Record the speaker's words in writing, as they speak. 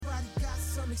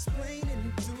I'm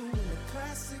explaining to you, the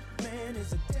classic man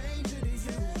is a danger to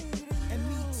you. And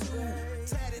me too,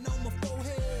 tatted on my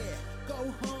forehead. Go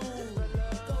home,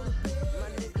 go to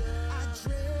bed. I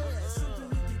dress something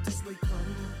we can just wake up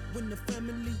when the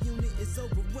family unit is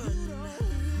overrun.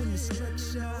 When the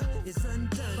structure is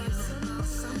undone by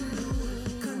some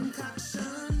new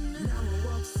concoction. Now I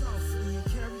walk softly and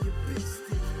carry a big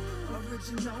stick.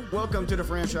 Original. Welcome to the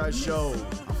Franchise Show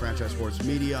on Franchise Sports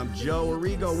Media. I'm Joe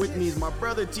Arrigo. With me is my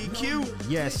brother TQ.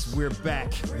 Yes, we're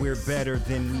back. We're better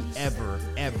than we ever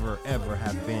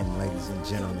have been, ladies and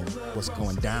gentlemen. What's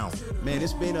going down? Man,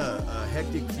 it's been a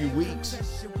hectic few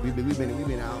weeks. We've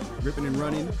been out ripping and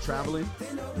running, traveling.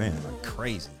 Man, like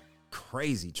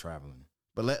crazy traveling.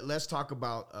 But let's talk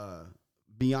about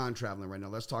beyond traveling right now.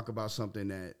 Let's talk about something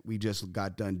that we just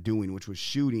got done doing, which was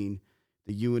shooting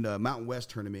the Mountain West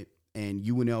tournament and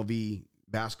UNLV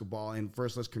basketball. And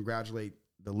first, let's congratulate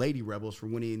the Lady Rebels for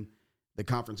winning the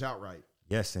conference outright.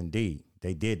 Yes, indeed.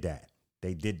 They did that.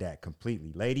 They did that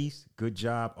completely. Ladies, good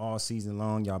job all season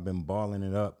long. Y'all been balling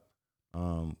it up.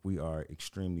 We are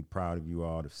extremely proud of you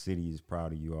all. The city is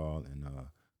proud of you all. And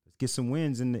let's get some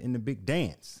wins in the big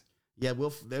dance. Yeah,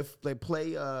 they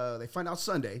find out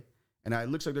Sunday, and it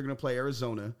looks like they're going to play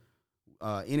Arizona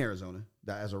in Arizona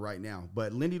as of right now.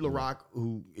 But Lindy LaRock,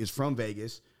 who is from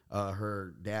Vegas,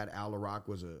 her dad, Al LaRock,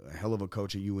 was a hell of a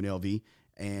coach at UNLV.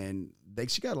 And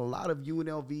she got a lot of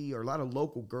UNLV or a lot of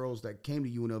local girls that came to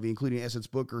UNLV, including Essence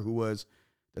Booker, who was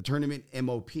the tournament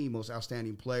MOP, most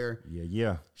outstanding player.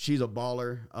 Yeah. She's a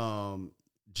baller.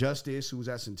 Justice, who was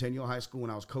at Centennial High School when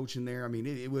I was coaching there. I mean,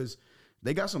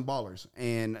 they got some ballers,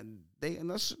 and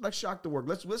let's shock the world.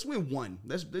 Let's win one.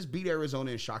 Let's beat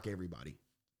Arizona and shock everybody.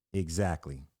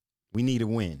 Exactly. We need a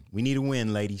win. We need a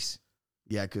win, ladies.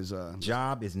 Yeah, because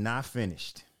job is not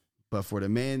finished. But for the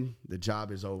men, the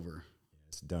job is over. Yeah,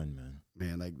 it's done, man.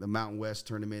 Man, like the Mountain West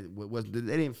tournament they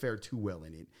didn't fare too well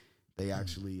in it. They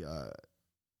actually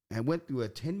and went through a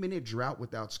 10-minute drought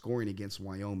without scoring against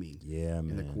Wyoming. Yeah,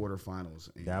 man. In the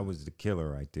quarterfinals. And that was the killer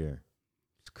right there.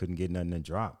 Just couldn't get nothing to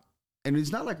drop. And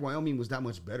it's not like Wyoming was that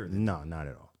much better than No, not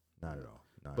at all. Not at all.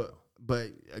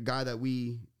 But a guy that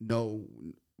we've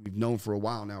known for a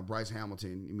while now, Bryce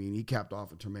Hamilton. I mean, he capped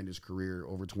off a tremendous career,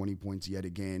 over 20 points yet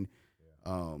again.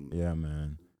 Yeah,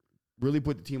 man. Really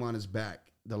put the team on his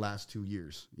back the last 2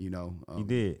 years, you know.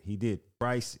 He did.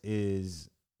 Bryce is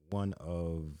one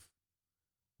of,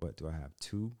 what do I have,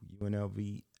 2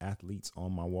 UNLV athletes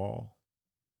on my wall.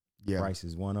 Yeah. Bryce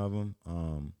is one of them.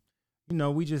 You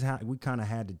know, we kind of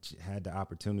had the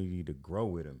opportunity to grow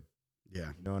with him. Yeah.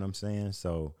 You know what I'm saying?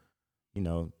 So, you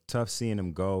know, tough seeing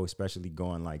them go, especially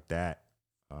going like that.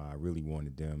 I really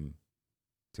wanted them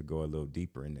to go a little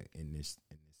deeper in this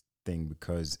thing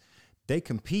because they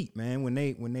compete, man. When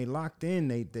they locked in,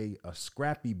 they a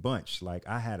scrappy bunch. Like,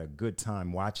 I had a good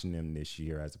time watching them this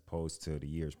year as opposed to the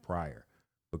years prior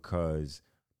because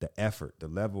the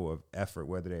level of effort,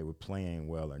 whether they were playing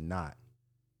well or not,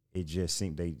 it just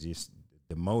seemed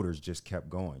the motors just kept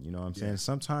going. You know what I'm saying?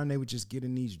 Sometimes they would just get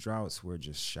in these droughts where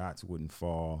just shots wouldn't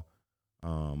fall.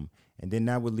 And then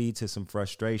that would lead to some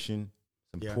frustration,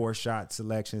 some poor shot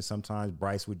selection. Sometimes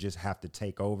Bryce would just have to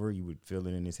take over. You would feel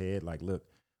it in his head like, look,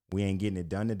 we ain't getting it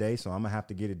done today, so I'm going to have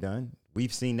to get it done.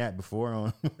 We've seen that before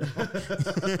on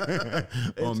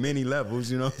on many levels,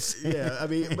 you know what I'm saying? Yeah, I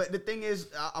mean, but the thing is,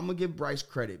 I'm going to give Bryce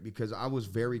credit because I was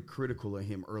very critical of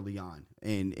him early on,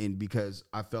 and because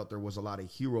I felt there was a lot of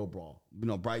hero ball. You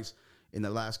know, Bryce, in the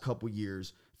last couple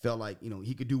years, felt like, you know,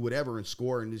 he could do whatever and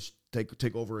score and just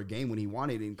take over a game when he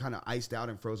wanted and kind of iced out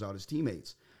and froze out his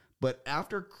teammates. But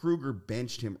after Kruger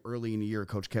benched him early in the year,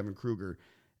 Coach Kevin Kruger,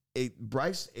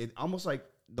 Bryce, almost like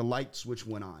the light switch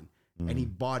went on and he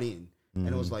bought in. And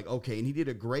it was like, okay, and he did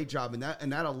a great job. And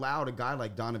that allowed a guy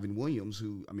like Donovan Williams,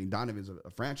 who, I mean, Donovan's a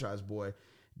franchise boy.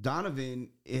 Donovan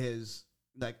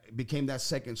became that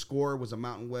second scorer, was a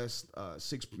Mountain West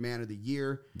sixth man of the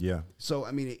year. Yeah. So,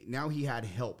 I mean, now he had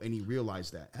help, and he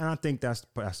realized that. And I think that's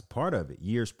part of it.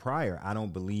 Years prior, I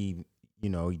don't believe, you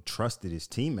know, he trusted his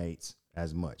teammates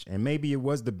as much. And maybe it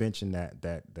was the benching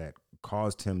that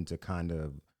caused him to kind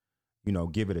of, you know,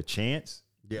 give it a chance,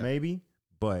 maybe.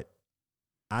 But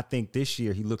I think this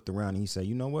year he looked around and he said,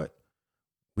 you know what?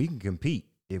 We can compete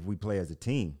if we play as a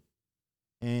team.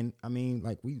 And I mean,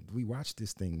 like we watched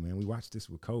this thing, man. We watched this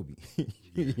with Kobe.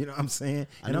 You know what I'm saying?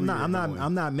 And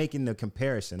I'm not making the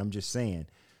comparison. I'm just saying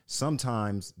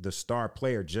sometimes the star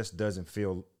player just doesn't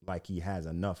feel like he has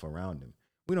enough around him.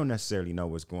 We don't necessarily know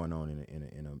what's going on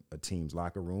in a team's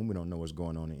locker room. We don't know what's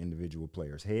going on in individual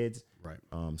players' heads, right?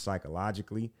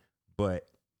 Psychologically. But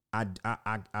I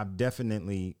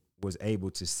definitely was able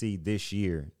to see this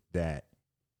year that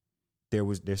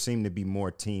there seemed to be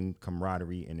more team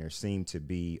camaraderie, and there seemed to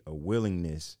be a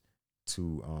willingness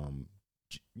to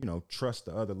trust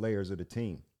the other layers of the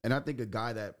team. And I think a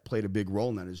guy that played a big role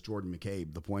in that is Jordan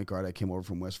McCabe, the point guard that came over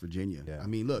from West Virginia. Yeah. I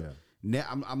mean, look,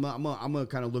 I'm gonna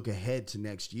kind of look ahead to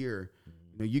next year.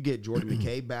 You know, you get Jordan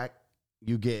McCabe back,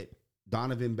 you get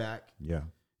Donovan back,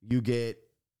 you get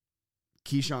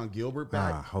Keyshawn Gilbert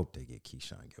back. I hope they get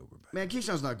Keyshawn Gilbert back. Man,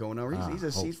 Keyshawn's not going nowhere.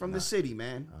 He's from the city,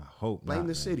 man. I hope Blame not, the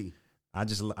man. city.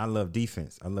 I love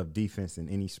defense. I love defense in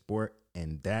any sport,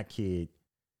 and that kid,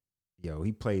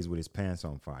 he plays with his pants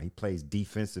on fire. He plays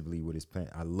defensively with his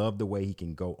pants. I love the way he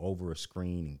can go over a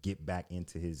screen and get back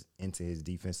into his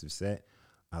defensive set.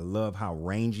 I love how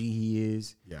rangy he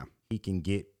is. Yeah, he can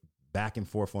get back and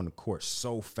forth on the court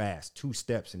so fast. 2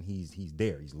 steps and he's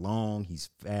there. He's long, he's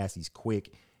fast, he's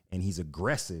quick, and he's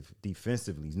aggressive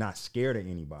defensively. He's not scared of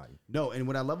anybody. No, and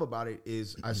what I love about it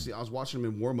is I was watching him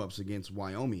in warm-ups against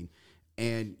Wyoming,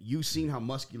 and you seen how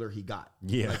muscular he got.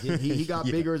 Yeah, like he got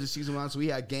bigger as the season went on, so he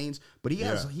had gains. But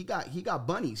he got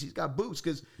bunnies. He's got boots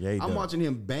because I'm watching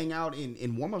him bang out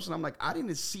in warm-ups, and I'm like, I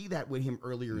didn't see that with him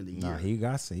earlier in the year. Nah, he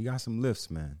got some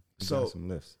lifts, man. Got some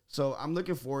lifts. So I'm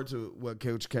looking forward to what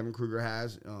Coach Kevin Kruger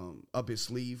has up his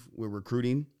sleeve with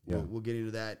recruiting. Yeah. We'll get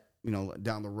into that,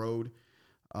 down the road.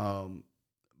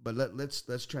 But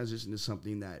let's transition to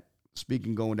something that,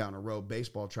 speaking going down the road,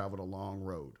 baseball traveled a long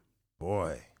road.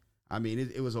 Boy. I mean,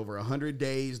 it was over 100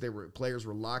 days. Players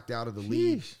were locked out of the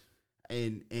league.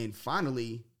 And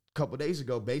finally, a couple of days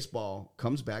ago, baseball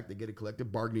comes back. They get a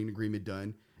collective bargaining agreement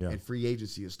done, and free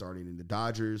agency is starting. And the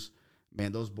Dodgers,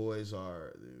 man, those boys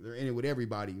they're in it with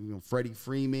everybody. Freddie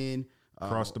Freeman.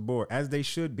 Across the board, as they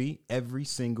should be every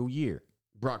single year.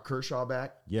 Brought Kershaw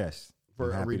back. Yes.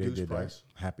 For a reduced price.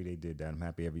 I'm happy they did that. I'm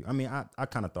happy I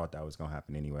kind of thought that was going to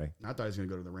happen anyway. I thought he was going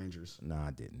to go to the Rangers. No,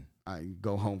 I didn't. I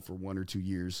go home for 1 or 2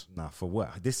 years. Nah, for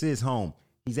what? This is home.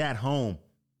 He's at home.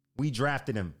 We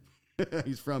drafted him.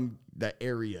 He's from that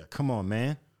area. Come on,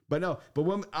 man. But no,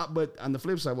 but on the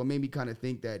flip side, what made me kind of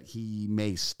think that he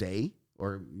may stay,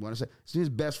 or want to say, it's his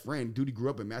best friend, dude he grew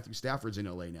up in, Matthew Stafford's in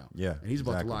LA now. Yeah. And he's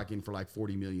about to lock in for like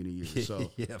 $40 million a year. So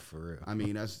yeah, for real. I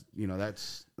mean, that's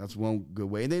one good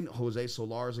way. And then Jose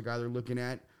Solar is a guy they're looking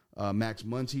at. Max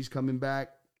Muncy's coming back.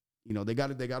 They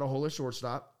got a hole at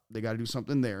shortstop. They got to do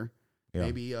something there. Yeah.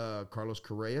 Maybe Carlos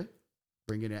Correa,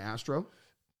 bring in an Astro.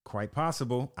 Quite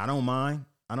possible. I don't mind.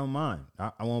 I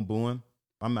won't boo him.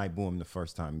 I might boo him the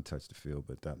first time he touched the field,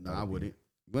 but I wouldn't.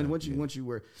 Once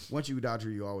you a Dodger,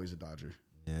 you're always a Dodger.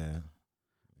 Yeah.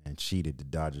 And cheated the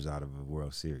Dodgers out of a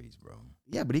World Series, bro.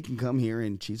 Yeah, but he can come here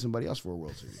and cheat somebody else for a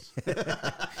World Series.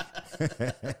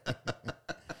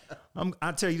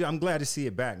 I tell you, I'm glad to see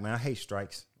it back, man. I hate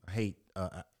strikes. I hate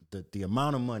the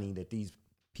amount of money that these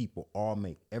people all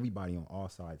make. Everybody on all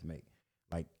sides make.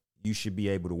 Like, you should be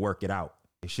able to work it out.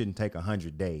 It shouldn't take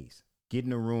 100 days. Get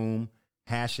in a room,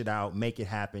 hash it out, make it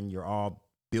happen. You're all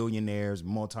billionaires,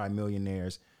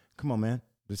 multimillionaires. Come on, man.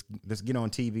 Let's get on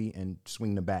TV and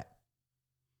swing the bat.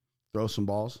 Throw some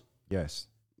balls. Yes.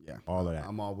 Yeah. All of that.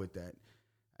 I'm all with that.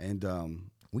 And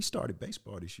we started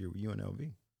baseball this year with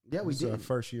UNLV. Yeah, we did. Our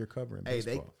first year covering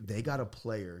baseball. They got a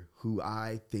player who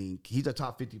I think he's a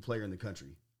top 50 player in the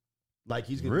country. Like,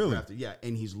 he's going to really? be drafted. Yeah,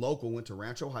 and he's local, went to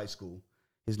Rancho High School.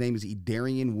 His name is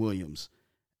Edarian Williams.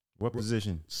 What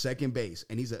position? Second base.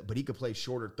 And but he could play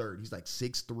short or third. He's like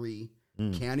 6'3",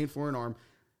 cannon for an arm.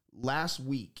 Last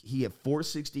week, he had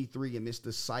 463 and missed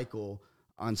the cycle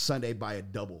on Sunday by a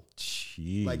double.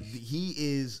 Jeez. Like,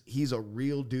 he's a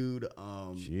real dude.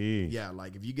 Yeah,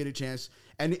 like, if you get a chance.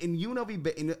 And in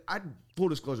UNLV, full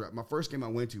disclosure, my first game I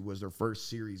went to was their first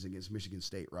series against Michigan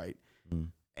State, right?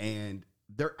 And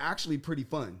they're actually pretty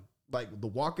fun. Like, the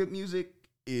walk-up music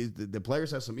is, the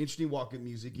players have some interesting walk-up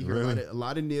music. You hear a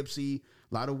lot of Nipsey,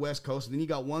 a lot of West Coast. And then you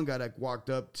got one guy that walked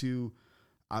up to,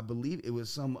 I believe it was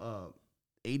some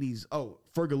 80s,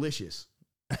 Fergalicious.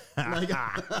 Like,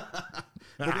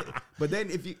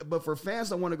 but for fans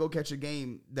that want to go catch a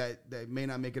game that may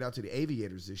not make it out to the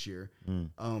Aviators this year,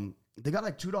 they got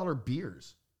like $2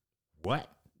 beers. What?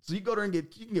 So you go there and you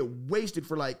can get wasted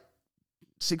for like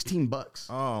 $16.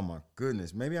 Oh my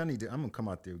goodness! Maybe I'm gonna come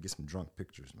out there and get some drunk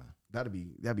pictures, man. That'd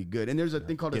be good. And there's a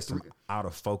thing called out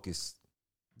of focus.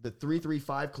 The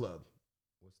 335 Club.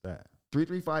 What's that?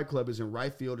 335 Club is in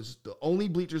right field. It's the only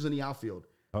bleachers in the outfield.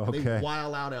 Okay. They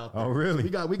wild out there. Oh, really?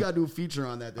 So we got to do a feature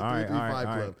on that. The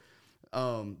 335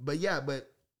 Club. But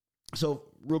so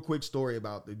real quick story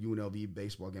about the UNLV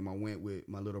baseball game. I went with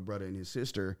my little brother and his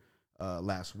sister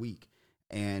last week,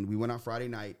 and we went on Friday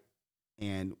night,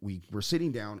 and we were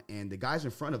sitting down, and the guys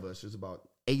in front of us, there's about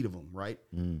 8 of them, right?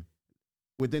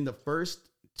 Within the first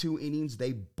 2 innings,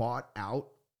 they bought out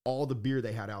all the beer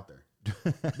they had out there.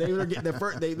 They were getting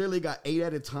they literally got 8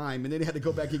 at a time, and then they had to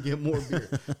go back and get more beer.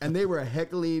 And they were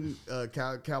heckling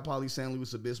Cal Poly San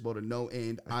Luis Obispo to no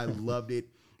end. I loved it.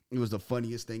 It was the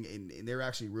funniest thing, and they're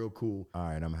actually real cool. All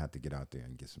right, I'm gonna have to get out there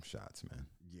and get some shots, man.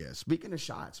 Yeah, speaking of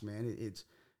shots, man, it's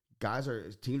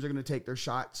teams are gonna take their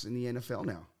shots in the NFL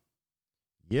now.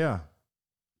 Yeah,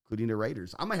 including the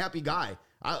Raiders. I'm a happy guy.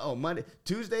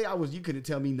 Tuesday, you couldn't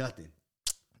tell me nothing.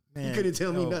 Man, you couldn't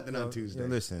tell me nothing on Tuesday.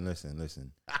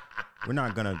 Listen. We're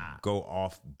not going to go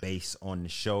off base on the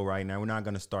show right now. We're not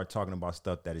going to start talking about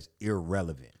stuff that is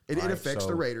irrelevant. It affects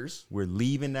the Raiders. We're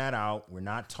leaving that out. We're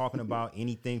not talking about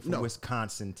anything from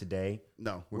Wisconsin today.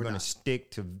 No, we're going to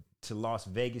stick to Las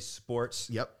Vegas sports.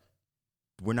 Yep.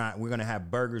 We're going to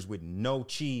have burgers with no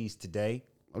cheese today.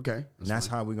 Okay. That's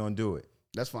how we're going to do it.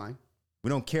 That's fine. We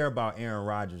don't care about Aaron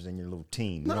Rodgers and your little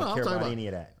team. We don't care about any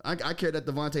of that. I care that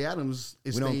Devontae Adams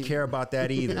is We don't care about that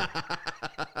either.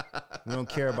 We don't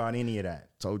care about any of that.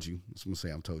 Told you. I was going to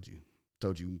say, told you.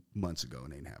 Told you months ago,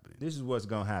 and it ain't happening. This is what's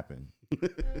going to happen.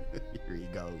 Here he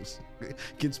goes.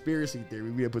 Conspiracy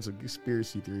theory. We gotta put some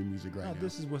conspiracy theory music right now.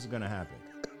 This is what's going to happen.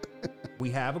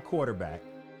 We have a quarterback,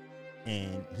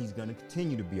 and he's going to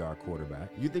continue to be our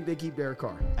quarterback. You think they keep Derek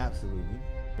Carr? Absolutely.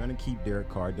 Going to keep Derek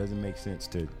Carr. It doesn't make sense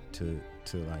to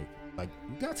like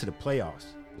we got to the playoffs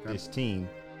with this team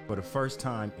for the first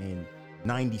time in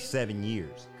 97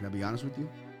 years. Can I be honest with you?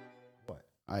 What?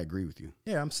 I agree with you.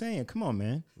 Yeah, I'm saying, come on,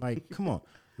 man. Like, come on.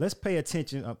 Let's pay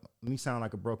attention. Let me sound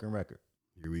like a broken record.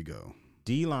 Here we go.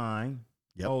 D-line,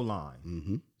 O-line.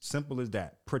 Mm-hmm. Simple as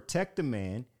that. Protect the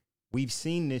man. We've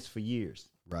seen this for years.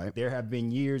 Right. There have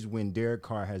been years when Derek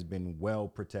Carr has been well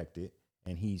protected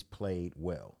and he's played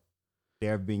well.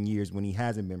 There have been years when he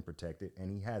hasn't been protected and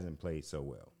he hasn't played so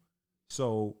well.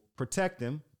 So protect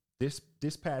him. This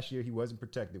past year, he wasn't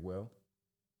protected well.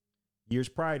 Years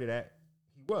prior to that,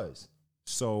 he was.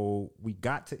 So we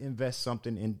got to invest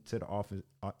something into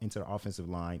the offensive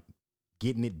line,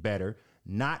 getting it better,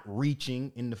 not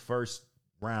reaching in the first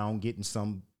round, getting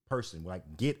some person, like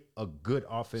get a good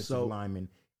offensive lineman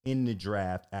in the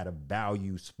draft at a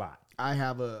value spot. I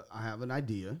have an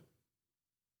idea.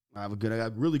 I have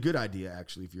a really good idea,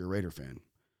 actually, if you're a Raider fan.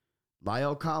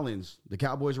 La'el Collins, the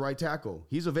Cowboys' right tackle,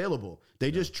 he's available. They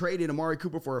just traded Amari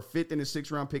Cooper for a 5th and a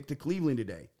 6th round pick to Cleveland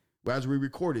today, as we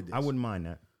recorded this. I wouldn't mind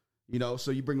that. You know,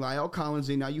 so you bring La'el Collins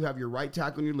in. Now you have your right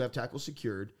tackle and your left tackle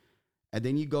secured. And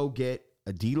then you go get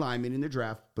a D lineman in the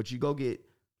draft, but you go get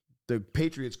the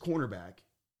Patriots cornerback,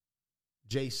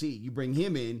 JC. You bring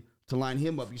him in to line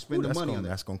him up. You spend the money on that.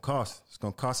 That's going to cost. It's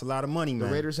going to cost a lot of money, man.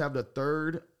 The Raiders have the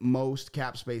 3rd most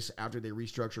cap space after they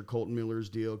restructure Colton Miller's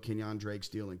deal, Kenyon Drake's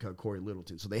deal, and Corey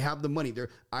Littleton. So they have the money.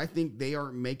 I think they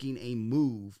are making a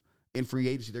move in free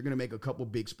agency. They're going to make a couple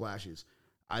big splashes.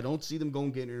 I don't see them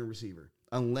going getting a receiver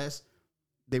unless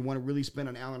they want to really spend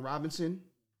on Allen Robinson.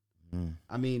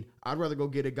 I mean, I'd rather go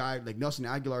get a guy like Nelson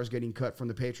Aguilar is getting cut from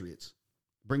the Patriots.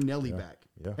 Bring Nelly back.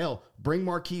 Yeah. Hell, bring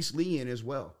Marquise Lee in as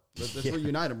well. Let's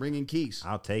reunite them. Bring in Keese.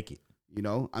 I'll take it. You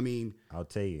know, I mean, I'll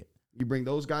take it. You bring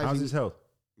those guys. How's his health?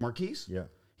 Marquise? Yeah.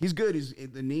 He's good. He's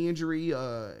the knee injury.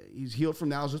 He's healed from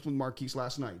that. I was just with Marquise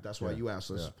last night. That's why you asked.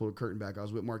 Let's pull the curtain back. I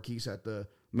was with Marquise at the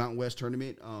Mountain West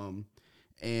tournament.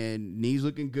 And knee's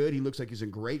looking good. He looks like he's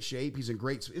in great shape. He's in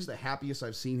great. It's the happiest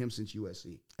I've seen him since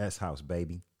USC. S House,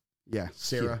 baby. Yeah,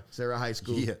 Sarah High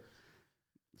School. Yeah.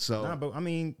 So, but I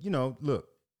mean, you know, look,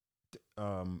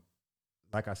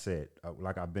 like I said,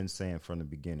 like I've been saying from the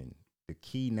beginning, the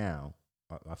key now,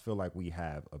 I feel like we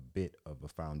have a bit of a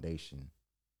foundation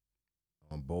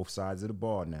on both sides of the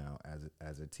ball now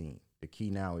as a team. The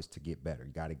key now is to get better.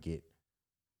 You got to get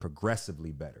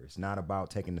progressively better. It's not about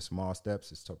taking the small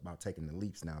steps. It's about taking the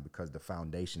leaps now because the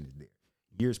foundation is there.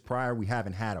 Years prior, we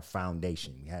haven't had a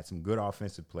foundation. We had some good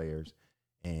offensive players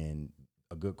and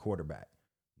a good quarterback.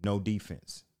 No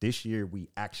defense. This year, we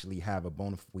actually have a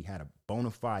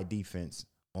bona fide defense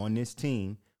on this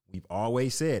team. We've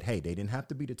always said, hey, they didn't have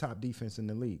to be the top defense in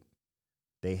the league.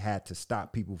 They had to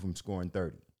stop people from scoring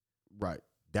 30. Right.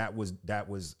 That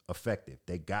was effective.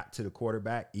 They got to the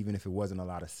quarterback, even if it wasn't a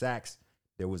lot of sacks.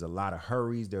 There was a lot of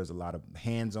hurries. There was a lot of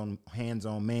hands on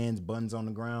mans, buns on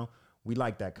the ground. We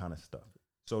like that kind of stuff.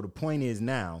 So the point is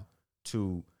now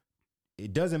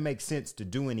it doesn't make sense to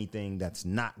do anything that's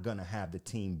not going to have the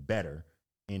team better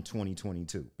in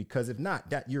 2022. Because if not,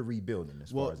 that you're rebuilding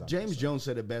as far as I'm James concerned. Jones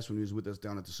said it best when he was with us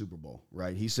down at the Super Bowl,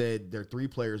 right? He said they're 3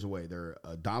 players away. They're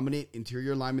a dominant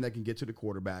interior lineman that can get to the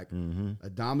quarterback, a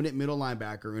dominant middle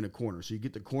linebacker in a corner. So you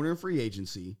get the corner in free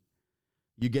agency.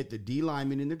 You get the D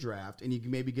lineman in the draft, and you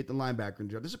can maybe get the linebacker in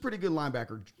the draft. This is a pretty good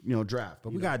linebacker, draft.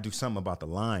 But we got to do something about the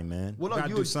line, man. Well, we got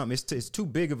to do something. It's too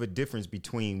big of a difference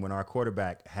between when our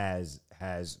quarterback has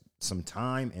some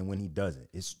time and when he doesn't.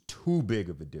 It's too big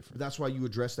of a difference. That's why you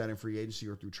address that in free agency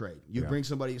or through trade. You bring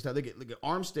somebody. Look at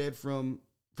Armstead from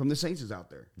the Saints is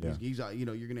out there. Yeah. He's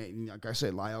you're gonna, like I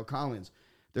said, Lyle Collins.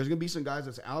 There's gonna be some guys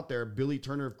that's out there. Billy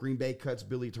Turner, if Green Bay cuts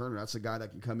Billy Turner, that's a guy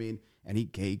that can come in, and he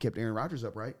kept Aaron Rodgers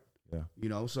up, right?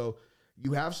 Yeah. So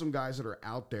you have some guys that are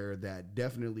out there that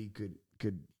definitely could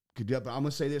do it. But I'm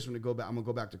gonna say this when I'm gonna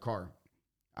go back to Carr.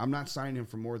 I'm not signing him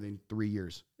for more than 3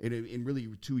 years. In really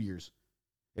 2 years.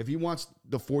 If he wants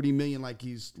the $40 million like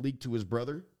he's leaked to his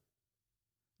brother,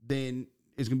 then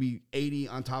it's gonna be 80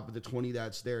 on top of the 20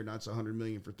 that's there. And that's $100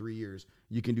 million for 3 years.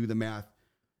 You can do the math,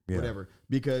 whatever.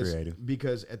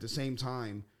 Because at the same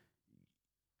time,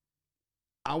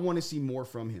 I want to see more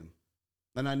from him.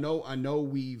 And I know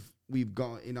we've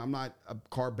gone, and I'm not a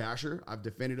Carr basher. I've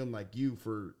defended him like you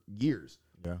for years.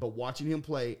 Yeah. But watching him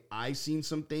play, I've seen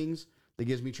some things that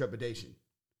gives me trepidation.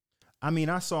 I mean,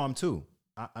 I saw him too.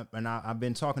 I've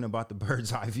been talking about the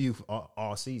bird's eye view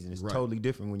all season. It's totally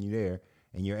different when you're there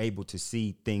and you're able to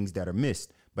see things that are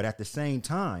missed. But at the same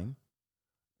time,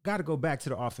 got to go back to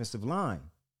the offensive line.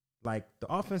 Like,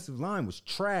 the offensive line was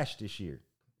trash this year.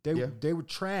 They were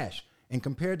trash. And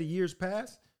compared to years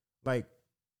past, like,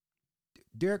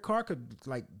 Derek Carr could,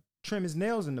 like, trim his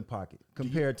nails in the pocket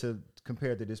compared to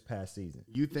this past season.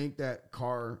 You think that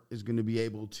Carr is going to be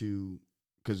able to,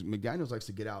 because McDaniels likes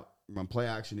to get out, run play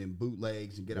action and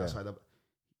bootlegs and get outside of.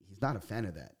 He's not a fan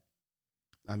of that.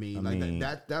 I mean,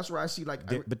 that's where I see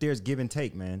but there's give and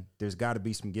take, man. There's got to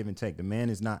be some give and take. The man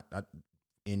is not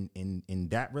in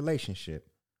that relationship.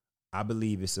 I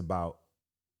believe it's about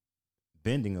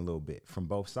bending a little bit from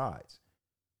both sides.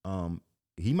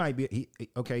 He might be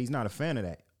he's not a fan of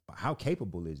that. But how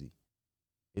capable is he?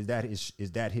 Is that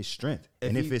his strength?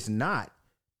 If it's not,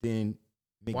 then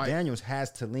McDaniels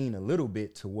has to lean a little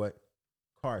bit to what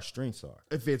Carr's strengths are.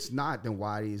 If it's not, then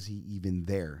why is he even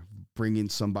there? Bringing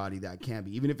somebody that can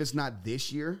be, even if it's not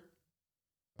this year.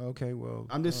 Okay, well,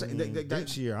 I'm just saying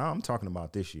this year. I'm talking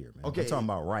about this year, man. Okay, I'm talking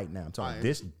about right now. I'm talking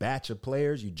this batch of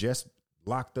players. You just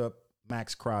locked up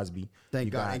Max Crosby.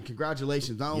 Thank God, and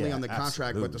congratulations not only on the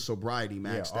contract but the sobriety,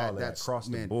 Max. That's across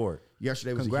the board.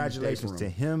 Yesterday was congratulations to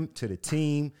him, to the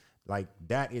team. Like,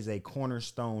 that is a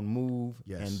cornerstone move,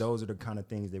 and those are the kind of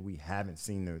things that we haven't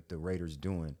seen the Raiders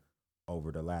doing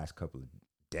over the last couple of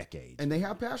decades. And they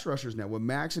have pass rushers now with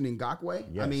Max and Ngakoue.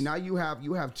 Yes. I mean, now you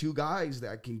have two guys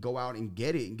that can go out and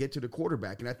get it and get to the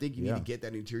quarterback. And I think you need to get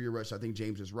that interior rush. I think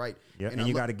James is right. Yeah, and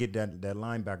you got to get that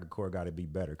linebacker core got to be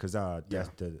better, because that's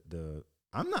the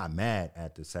I'm not mad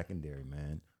at the secondary,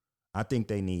 man. I think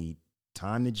they need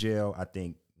time to gel. I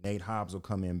think Nate Hobbs will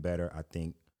come in better. I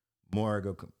think Morig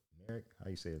will how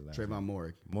you say it last Trayvon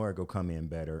Morig. Morig will come in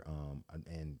better.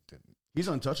 He's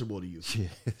untouchable to you.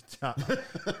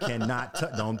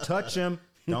 Don't touch him.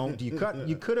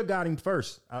 You could have got him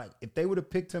first. If they would have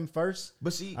picked him first,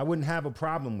 but see, I wouldn't have a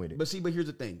problem with it. But here's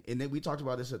the thing, and then we talked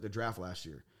about this at the draft last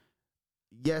year.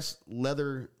 Yes,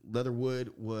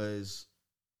 Leatherwood was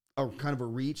a kind of a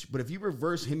reach, but if you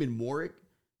reverse him and Morik,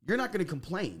 you're not going to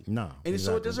complain. No, and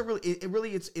so it doesn't really.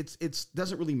 It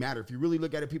doesn't really matter if you really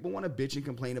look at it. People want to bitch and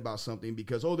complain about something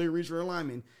because they reach for a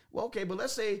lineman. Well, okay, but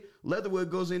let's say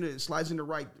Leatherwood slides into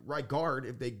right guard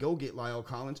if they go get Lyle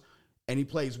Collins, and he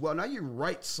plays well. Now your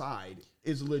right side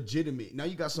is legitimate. Now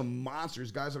you got some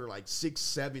monsters, guys that are like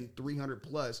 6'7", 300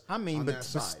 plus. I mean, but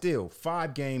still,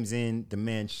 5 games in, the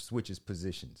man switches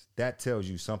positions. That tells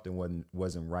you something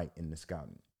wasn't right in the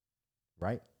scouting,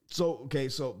 right? So,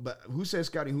 but who says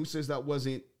scouting? Who says that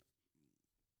wasn't?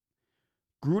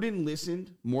 Gruden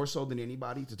listened more so than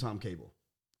anybody to Tom Cable.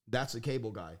 That's a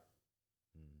Cable guy.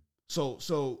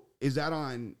 So is that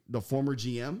on the former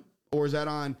GM, or is that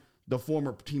on the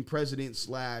former team president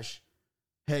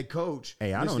 / head coach?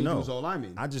 Hey, I don't know.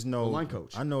 I just know line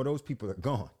coach. I know those people are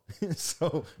gone.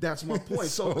 So that's my point.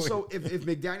 So if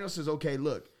McDaniel says, okay,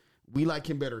 look, we like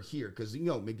him better here, because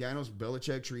McDaniel's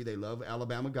Belichick tree. They love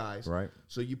Alabama guys, right?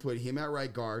 So you put him at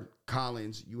right guard.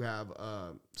 Collins, you have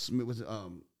Smith was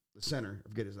the center. I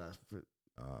forget his last.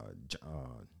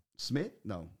 Smith?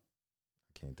 No,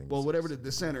 I can't think. Well, whatever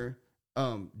the center.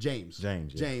 James, Andre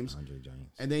James,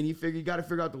 and then you got to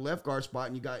figure out the left guard spot,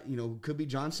 and you got could be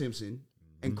John Simpson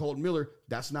and Colton Miller.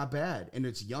 That's not bad, and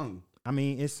it's young. I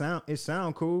mean, it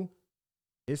sound cool.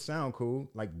 It sound cool.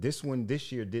 Like, this one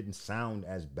this year didn't sound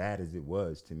as bad as it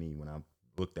was to me when I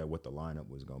looked at what the lineup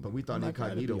was going to be. But we thought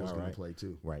Incognito was going to play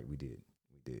too. Right, we did.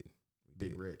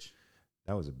 Big Rich.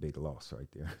 That was a big loss right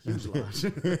there. Huge loss.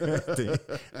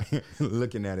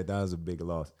 Looking at it, that was a big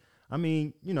loss. I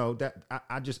mean, you know, that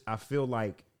I feel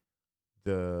like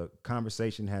the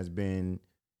conversation has been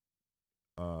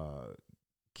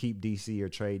keep DC or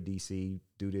trade DC,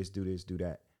 do this, do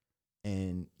that.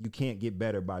 And you can't get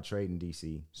better by trading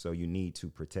DC, so you need to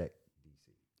protect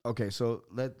DC. Okay, so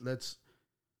let's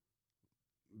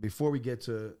before we get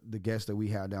to the guests that we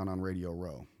had down on Radio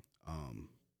Row,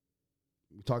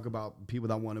 we talk about people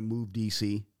that want to move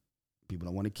DC, people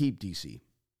that want to keep DC,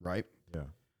 right? Yeah.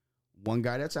 One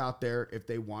guy that's out there, if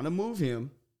they want to move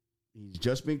him, he's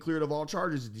just been cleared of all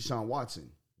charges, is Deshaun Watson.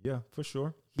 Yeah, for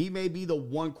sure. He may be the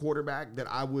one quarterback that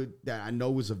I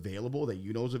know is available, that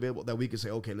you know is available, that we can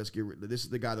say, okay, let's get rid. This is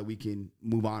the guy that we can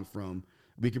move on from.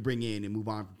 We can bring in and move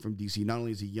on from DC. Not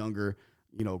only is he younger,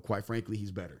 you know, quite frankly,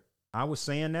 he's better. I was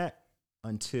saying that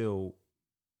until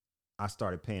I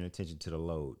started paying attention to the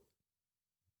load.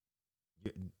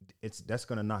 That's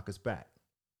going to knock us back.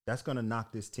 That's going to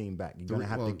knock this team back. You're going to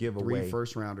have to give away 3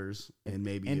 first-rounders and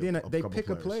maybe then they couple pick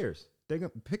players. Players. They're going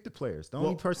to pick the players. The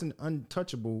only person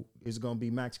untouchable is going to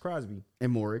be Max Crosby.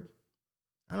 And Morrig.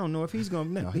 I don't know if he's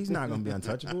going to. No, he's not going to be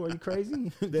untouchable. Are you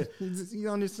crazy? He's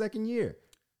on his second year.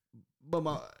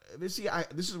 But this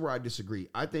is where I disagree.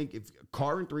 I think if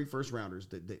Carr and 3 first-rounders,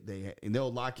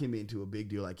 they'll lock him into a big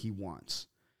deal like he wants.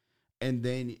 And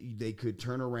then they could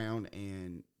turn around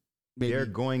and maybe they're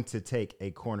going to take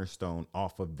a cornerstone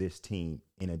off of this team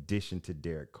in addition to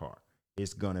Derek Carr.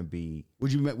 It's going to be.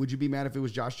 Would you be mad if it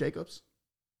was Josh Jacobs?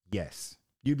 Yes.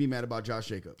 You'd be mad about Josh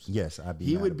Jacobs. Yes, I'd be.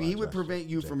 He would prevent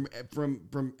you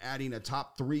from adding a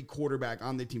top 3 quarterback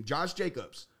on the team. Josh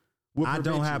Jacobs. I'm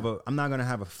not going to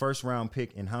have a first round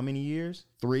pick in how many years?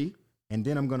 3. And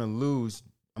then I'm going to lose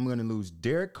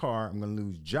Derek Carr. I'm going to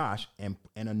lose Josh and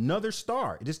another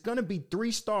star. It's going to be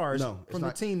 3 stars from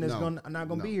the team that's not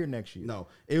going to be here next year. No,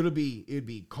 it'd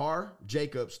be Carr,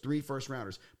 Jacobs, 3 first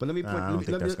rounders. But let me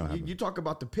put. You talk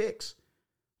about the picks.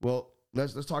 Well,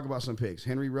 let's talk about some picks.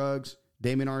 Henry Ruggs,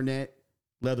 Damon Arnett,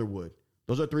 Leatherwood.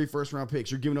 Those are 3 first round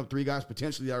picks. You're giving up 3 guys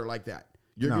potentially that are like that.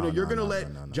 You're gonna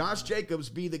let Josh Jacobs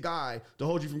be the guy to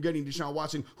hold you from getting Deshaun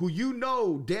Watson, who you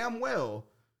know damn well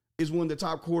is one of the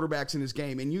top quarterbacks in this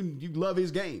game, and you love his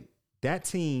game. That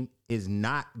team is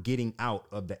not getting out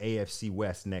of the AFC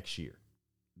West next year.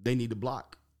 They need to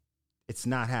block. It's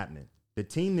not happening. The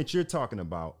team that you're talking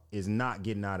about is not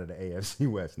getting out of the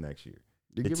AFC West next year.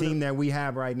 The team that we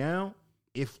have right now,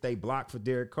 if they block for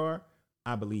Derek Carr,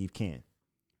 I believe can.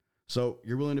 So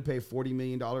you're willing to pay $40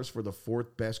 million for the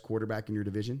 4th best quarterback in your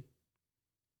division?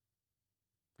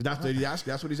 That's what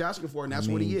he's asking for, and that's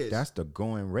what he is. That's the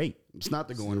going rate. It's not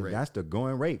the going rate. That's the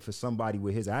going rate for somebody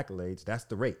with his accolades. That's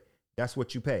the rate. That's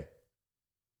what you pay.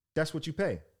 That's what you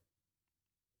pay.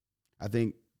 I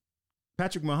think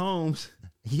Patrick Mahomes,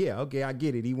 yeah, okay, I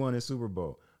get it. He won a Super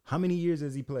Bowl. How many years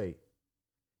has he played?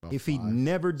 If he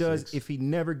never does, 6. If he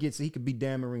never gets, he could be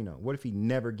Dan Marino. What if he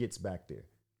never gets back there?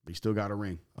 He still got a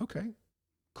ring. Okay,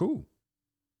 cool.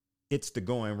 It's the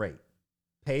going rate.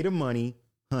 Pay the money,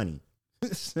 honey.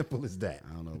 Simple as that.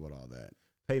 I don't know about all that.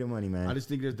 Pay the money, man. I just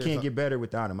think can't get better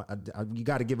without him. You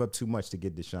got to give up too much to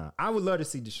get Deshaun. I would love to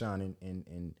see Deshaun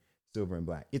in silver and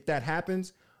black. If that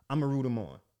happens, I'm going to root him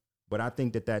on. But I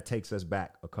think that takes us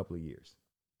back a couple of years.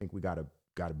 I think we got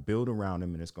to build around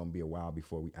him, and it's going to be a while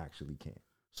before we actually can.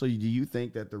 So do you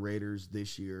think that the Raiders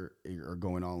this year are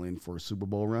going all in for a Super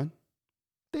Bowl run?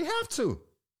 They have to.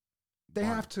 They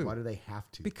have to. Why do they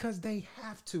have to? Because they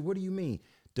have to. What do you mean?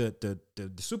 The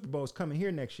Super Bowl is coming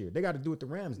here next year. They got to do what the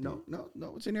Rams did. No.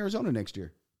 It's in Arizona next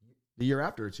year. The year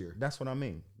after it's here. That's what I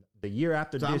mean. The year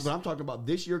after this. But I'm talking about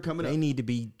this year coming up. They need to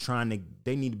be trying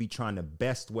to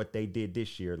best what they did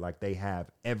this year, like they have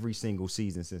every single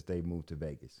season since they moved to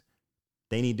Vegas.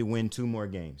 They need to win 2 more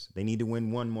games. They need to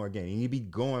win 1 more game. They need to be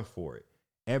going for it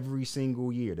every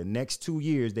single year. The next 2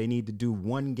 years, they need to do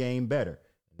 1 game better.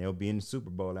 And they'll be in the Super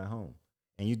Bowl at home.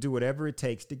 And you do whatever it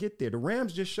takes to get there. The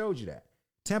Rams just showed you that.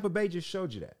 Tampa Bay just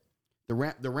showed you that.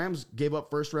 The Rams gave up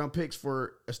first-round picks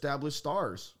for established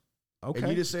stars. Okay. And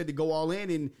you just said to go all in,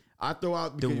 and I throw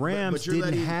out... The Rams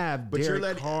didn't have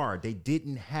Derek Carr. They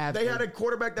didn't have... They had a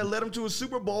quarterback that led them to a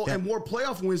Super Bowl and more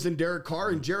playoff wins than Derek Carr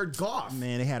and Jared Goff.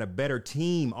 Man, they had a better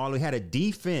team. All they had a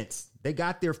defense. They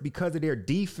got there because of their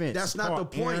defense. That's not the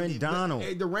point. Aaron Donald.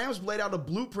 The Rams laid out a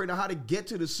blueprint on how to get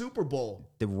to the Super Bowl.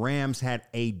 The Rams had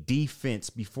a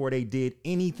defense before they did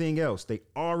anything else. They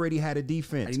already had a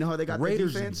defense. And you know how they got the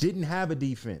Raiders defense? Didn't have a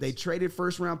defense. They traded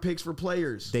first-round picks for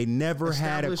players. They never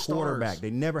had a quarterback. Stars. They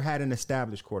never had an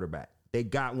established quarterback. They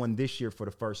got one this year for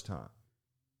the first time.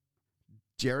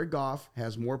 Jared Goff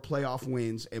has more playoff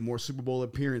wins and more Super Bowl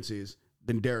appearances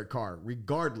than Derek Carr,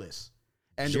 regardless.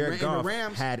 And Jared the Goff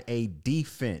Rams had a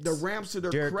defense. The Rams, to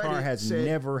their Derek credit, Carr has said,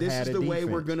 never this had is a the way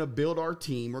defense. we're going to build our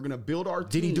team. We're going to build our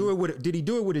Did team. he do it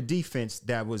with a defense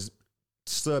that was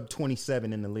sub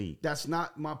 27 in the league? That's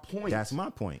not my point. That's my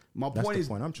point. My That's point the is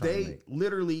point I'm trying to they make.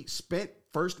 literally spent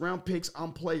first-round picks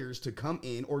on players to come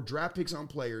in, or draft picks on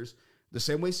players the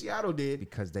same way Seattle did,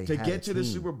 Because they to had get a to the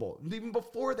team. Super Bowl. Even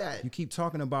before that, You keep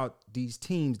talking about these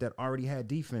teams that already had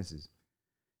defenses.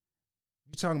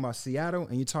 You're talking about Seattle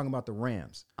and you're talking about the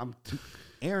Rams.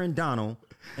 Aaron Donald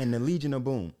and the Legion of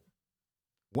Boom.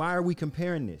 Why are we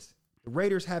comparing this? The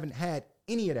Raiders haven't had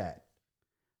any of that.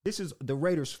 This is the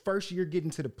Raiders' first year getting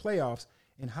to the playoffs.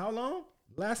 And how long?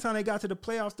 Last time they got to the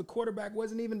playoffs, the quarterback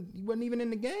wasn't even in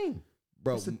the game.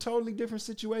 bro. It's a totally different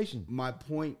situation. My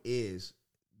point is,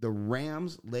 the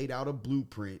Rams laid out a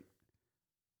blueprint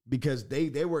because they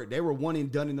were one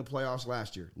and done in the playoffs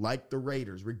last year, like the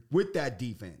Raiders, with that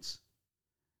defense.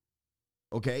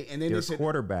 Okay, and then Their they said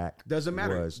quarterback doesn't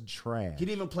matter. was trash. He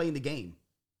didn't even play in the game.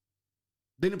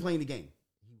 Didn't play in the game,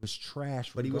 He was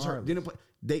trash, but he was hurt. Didn't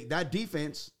play. That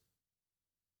defense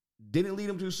didn't lead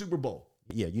him to a Super Bowl.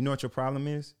 Yeah, you know what your problem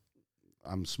is?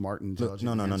 I'm smart and Look,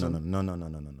 intelligent. no.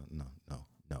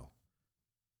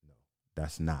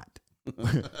 That's not.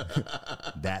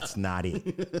 That's not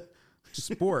it.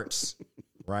 Sports,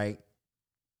 right?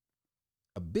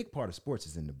 A big part of sports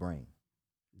is in the brain.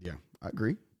 Yeah, I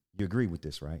agree. You agree with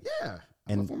this, right? Yeah,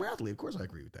 I'm a former athlete. Of course, I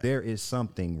agree with that. There is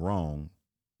something wrong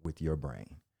with your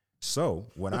brain. So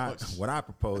what I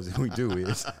propose that we do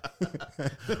is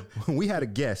we had a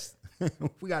guest.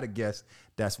 We got a guest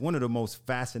that's one of the most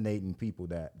fascinating people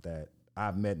that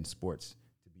I've met in sports,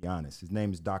 to be honest. His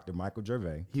name is Dr. Michael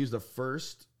Gervais. He was the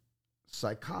first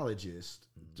psychologist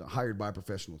hired by a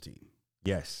professional team.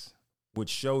 Yes, which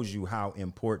shows you how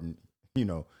important,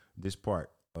 this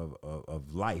part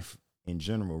of life in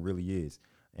general really is.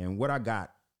 And what I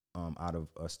got out of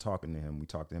us talking to him, we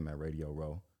talked to him at Radio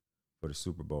Row for the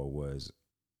Super Bowl, was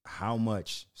how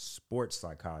much sports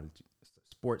psychology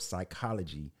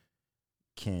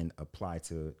can apply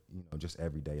to just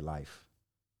everyday life,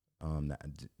 from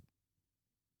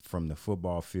the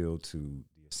football field to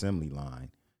the assembly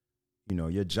line.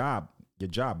 Your job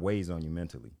weighs on you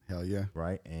mentally. Hell yeah.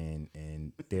 Right.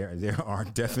 And there are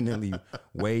definitely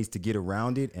ways to get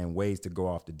around it and ways to go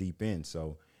off the deep end.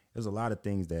 So there's a lot of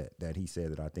things that he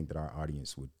said that I think that our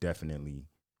audience would definitely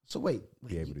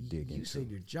be able to dig into. You said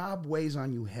your job weighs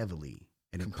on you heavily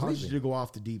and it Completely. causes you to go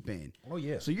off the deep end. Oh,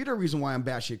 yeah. So you're the reason why I'm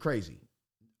batshit crazy.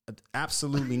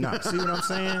 Absolutely not. See what I'm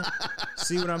saying?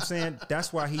 See what I'm saying?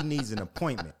 That's why he needs an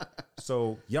appointment.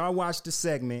 So y'all watch the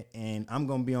segment, and I'm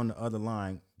going to be on the other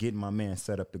line getting my man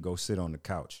set up to go sit on the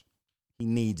couch. He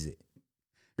needs it.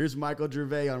 Here's Michael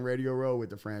Gervais on Radio Row with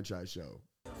the Franchise Show.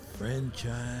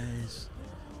 Franchise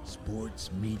Sports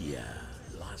Media,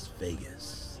 Las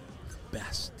Vegas, the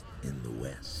best in the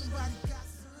West.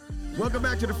 Welcome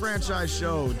back to the Franchise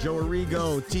Show. Joe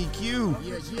Arrigo, TQ.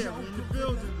 Yeah, we're in the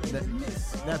building.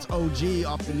 That's OG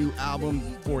off the new album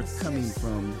forthcoming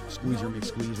from Squeeze Your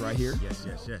McSqueeze right here. Yes.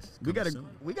 We got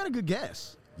a good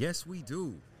guess. Yes, we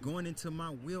do. Going into my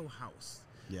wheelhouse.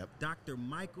 Yep. Dr.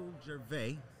 Michael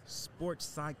Gervais, sports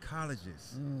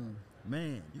psychologist.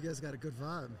 Man. You guys got a good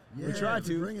vibe. Yeah, we tried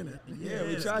to. Bringing it. Yeah,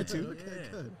 we tried to. Okay,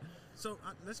 good. So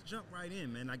let's jump right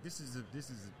in, man. Like this is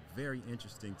very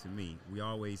interesting to me. We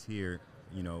always hear,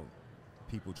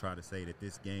 people try to say that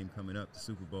this game coming up, the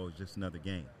Super Bowl, is just another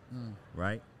game,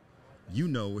 right?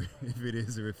 If it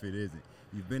is or if it isn't.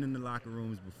 You've been in the locker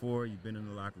rooms before. You've been in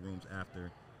the locker rooms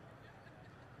after.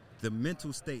 The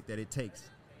mental state that it takes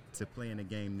to play in a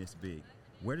game this big.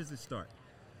 Where does it start?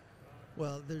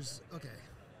 Well,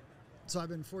 So I've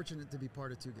been fortunate to be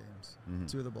part of two games,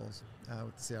 two of the bowls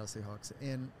with the Seattle Seahawks.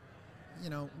 And,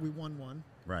 we won one.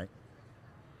 Right.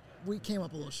 We came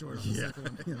up a little short on the second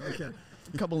one. Okay.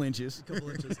 A couple inches. A couple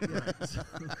inches. Yeah.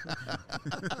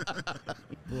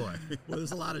 Boy. Well,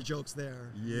 there's a lot of jokes there.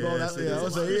 Yeah. Well, I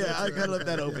gotta let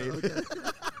that open. Yeah, okay.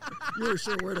 You were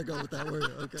sure where to go with that, were you?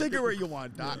 Okay. Take it where you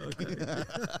want, Doc.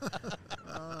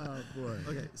 Oh, boy.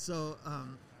 Okay, so,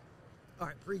 all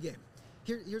right, pregame.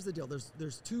 Here's the deal.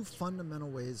 There's two fundamental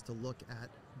ways to look at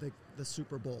the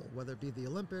Super Bowl, whether it be the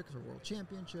Olympics or World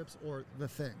Championships or the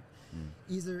thing.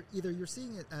 Either you're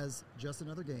seeing it as just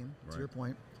another game, to your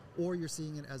point, or you're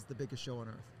seeing it as the biggest show on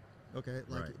earth. Okay,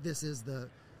 this is the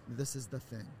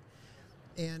thing.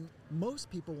 And most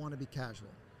people want to be casual,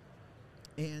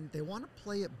 and they want to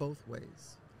play it both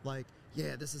ways. Like,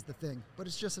 yeah, this is the thing, but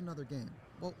it's just another game.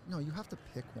 Well, no, you have to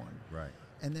pick one. Right.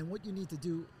 And then what you need to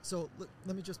do. So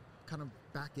let me just kind of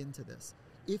back into this.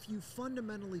 If you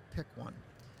fundamentally pick one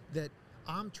that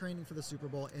I'm training for the Super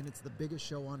Bowl, and it's the biggest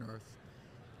show on earth.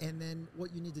 And then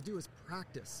what you need to do is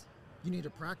practice. You need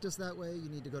to practice that way. You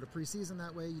need to go to preseason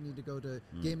that way. You need to go to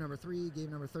game number 3,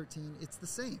 game number 13. It's the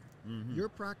same. You're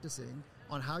practicing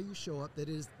on how you show up.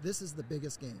 This is the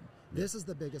biggest game. This is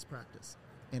the biggest practice.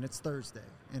 And it's Thursday,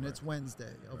 and it's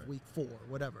Wednesday of week 4,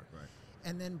 whatever. Right.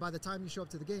 And then by the time you show up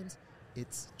to the games,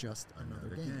 it's just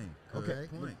another game. Good Okay.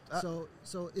 point.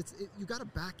 So you got to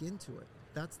back into it.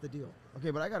 That's the deal. Okay,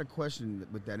 but I got a question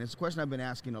with that. And it's a question I've been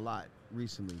asking a lot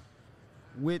recently.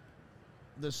 With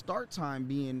the start time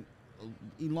being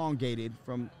elongated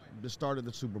from the start of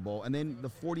the Super Bowl and then the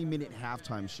 40-minute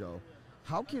halftime show,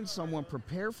 how can someone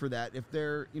prepare for that if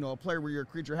they're, a player where you're a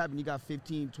creature of habit and you got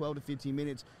 12 to 15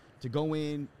 minutes to go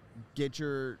in, get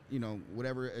your,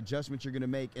 whatever adjustments you're going to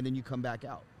make, and then you come back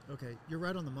out? Okay, you're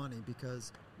right on the money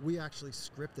because we actually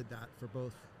scripted that for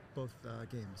both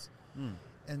games.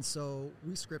 And so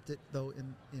we script it, though,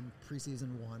 in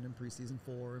preseason 1 and preseason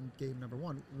 4 and game number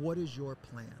 1. What is your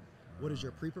plan? What is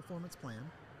your pre-performance plan?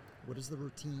 What is the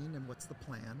routine and what's the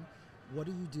plan? What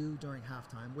do you do during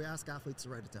halftime? We ask athletes to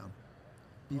write it down.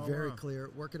 Be very clear.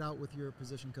 Work it out with your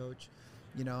position coach,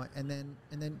 and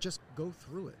then just go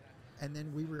through it. And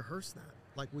then we rehearse that.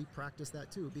 Like we practice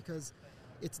that too, because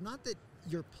it's not that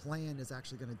your plan is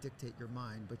actually going to dictate your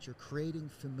mind, but you're creating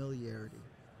familiarity.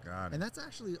 Got it. And that's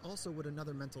actually also what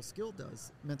another mental skill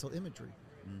does, mental imagery.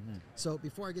 So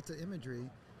before I get to imagery,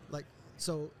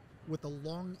 with the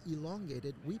long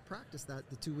elongated, we practiced that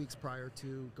the 2 weeks prior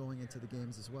to going into the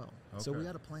games as well. So we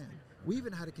had a plan. We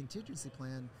even had a contingency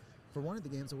plan for one of the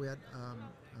games where we had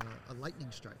a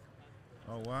lightning strike.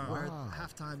 Oh, wow. Where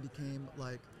halftime became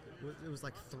it was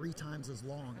 3 times as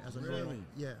long as a normal. Really?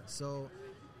 Yeah. So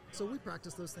we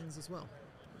practice those things as well.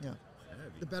 Yeah.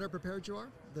 Heavy. The better prepared you are,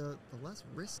 the less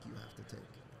risk you have to take.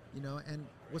 And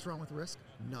what's wrong with risk?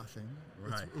 Nothing.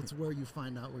 Right. It's where you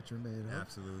find out what you're made of.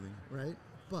 Absolutely. Right?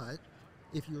 But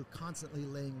if you're constantly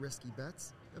laying risky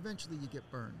bets, eventually you get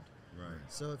burned. Right.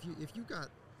 So if you got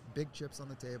big chips on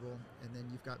the table and then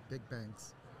you've got big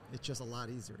banks, it's just a lot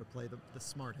easier to play the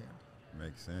smart hand.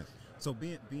 Makes sense. So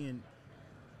being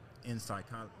in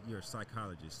you're a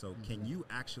psychologist, so can you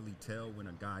actually tell when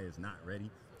a guy is not ready?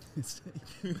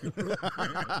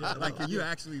 Can you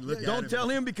actually look at him? Don't tell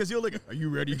him because he'll look, are you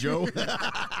ready, Joe?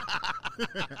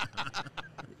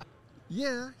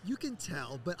 Yeah, you can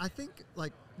tell, but I think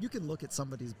you can look at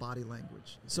somebody's body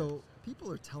language. So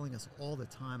people are telling us all the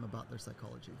time about their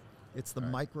psychology. It's the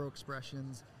micro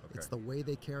expressions. Okay. It's the way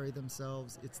they carry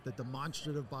themselves. It's the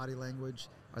demonstrative body language.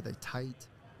 Are they tight?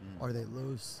 Are they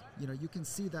loose? You can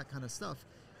see that kind of stuff.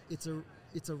 It's a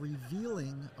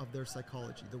revealing of their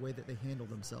psychology, the way that they handle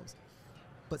themselves.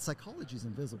 But psychology is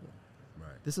invisible.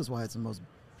 Right. This is why it's the most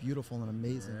beautiful and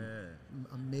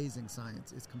amazing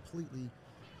science. It's completely,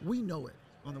 we know it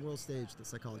on the world stage that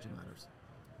psychology matters,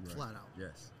 flat out.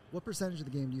 Yes. What percentage of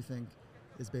the game do you think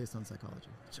is based on psychology?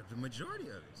 The majority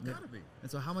of it. It's got to be. And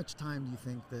so how much time do you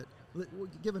think that,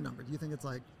 give a number, do you think it's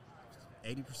 80%?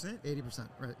 80%,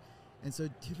 right? And so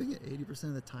do you think that 80%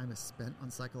 of the time is spent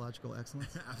on psychological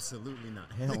excellence? Absolutely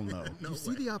not. Hell no. You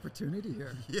see the opportunity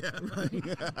here. Yeah.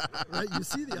 Right? You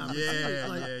see the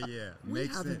opportunity. Yeah. We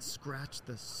Makes haven't sense. scratched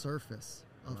the surface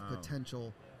of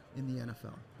potential in the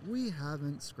NFL. We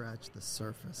haven't scratched the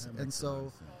surface. That And makes a lot so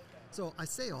of sense. so I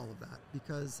say all of that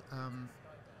because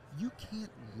you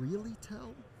can't really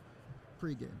tell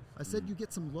pregame. I said you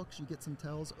get some looks, you get some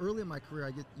tells. Early in my career,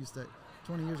 I get used to,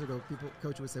 20 years ago,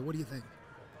 coach would say, what do you think?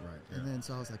 Right. And then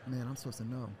so I was like, man, I'm supposed to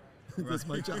know. That's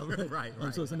my job, right? Right.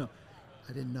 I'm supposed to know.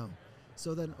 I didn't know.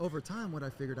 So then over time, what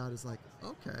I figured out is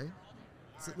okay,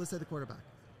 so let's say the quarterback.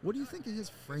 What do you think of his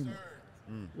framework?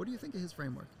 What do you think of his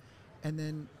framework? And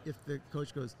then if the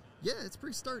coach goes, yeah, it's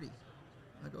pretty sturdy.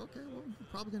 I go, okay, well, you're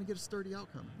probably going to get a sturdy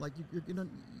outcome. You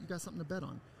got something to bet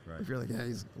on. Right. If you're like, yeah,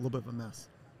 he's a little bit of a mess.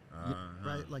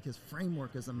 Right? Like his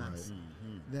framework is a mess.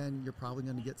 Then you're probably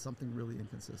going to get something really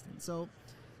inconsistent. So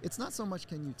it's not so much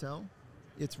can you tell.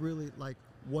 It's really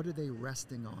what are they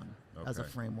resting on as a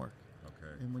framework?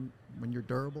 Okay. And when you're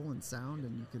durable and sound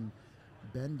and you can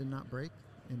bend and not break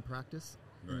in practice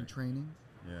and in training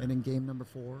and in game number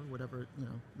 4, whatever,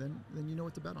 then you know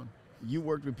what to bet on. You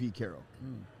worked with Pete Carroll.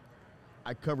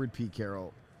 I covered Pete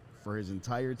Carroll for his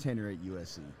entire tenure at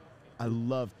USC. I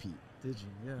love Pete. Did you?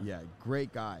 Yeah. Yeah,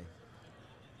 great guy.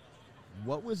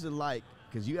 What was it like?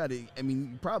 Because you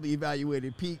probably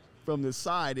evaluated Pete from the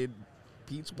side, and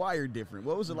Pete's wired different.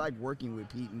 What was it like working with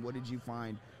Pete, and what did you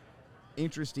find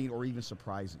interesting or even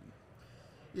surprising?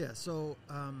 Yeah, so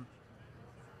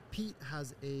Pete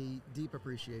has a deep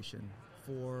appreciation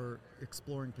for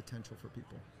exploring potential for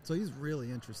people. So he's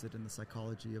really interested in the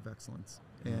psychology of excellence.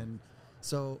 And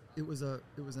So it was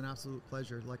an absolute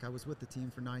pleasure. Like, I was with the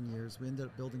team for 9 years. We ended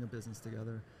up building a business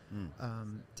together,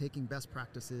 taking best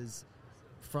practices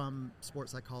from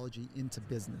sports psychology into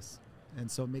business. And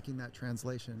so making that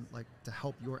translation, like, to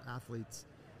help your athletes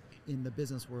in the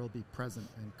business world be present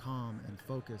and calm and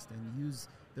focused and use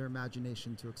their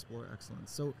imagination to explore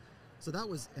excellence. So that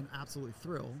was an absolute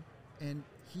thrill. And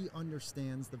he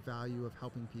understands the value of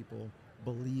helping people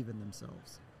believe in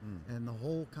themselves. And the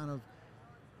whole kind of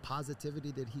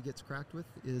positivity that he gets cracked with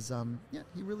is,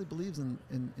 he really believes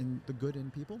in the good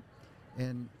in people.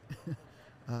 And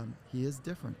he is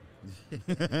different.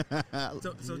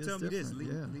 So tell me this,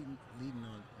 leading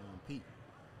on Pete.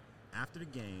 After the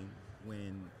game,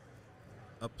 when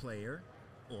a player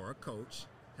or a coach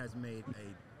has made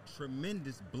a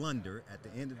tremendous blunder at the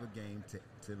end of a game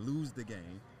to lose the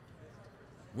game,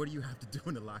 what do you have to do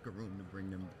in the locker room to bring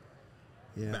them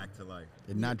back to life?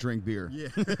 And not drink beer. Yeah.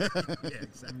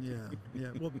 Exactly. Yeah.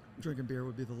 Well, drinking beer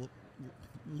would be the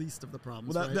least of the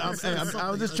problems. Well, right? I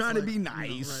was just trying to be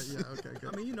nice. You know, right? Yeah. Okay.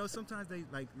 Good. I mean, sometimes they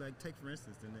like take, for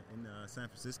instance, in the San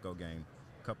Francisco game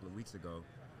a couple of weeks ago,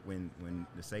 when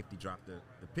the safety dropped the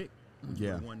pick,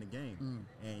 who won the game,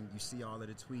 and you see all of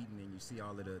the tweeting and you see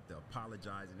all of the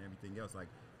apologizing and everything else, like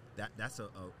that's a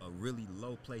really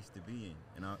low place to be in,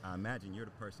 and I imagine you're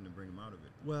the person to bring them out of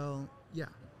it. Well, yeah,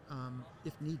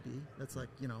 if need be, that's like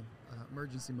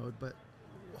emergency mode. But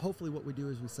hopefully, what we do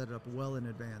is we set it up well in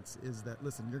advance. Is that,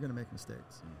 listen, you're going to make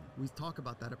mistakes. We talk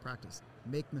about that at practice.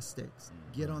 Make mistakes.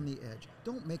 Get on the edge.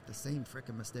 Don't make the same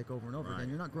frickin' mistake over and over again.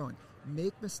 You're not growing.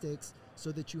 Make mistakes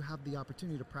so that you have the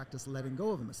opportunity to practice letting go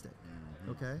of a mistake.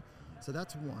 Okay? So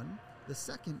that's one. The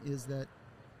second is that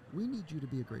we need you to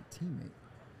be a great teammate.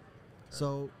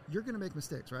 So you're going to make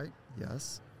mistakes, right?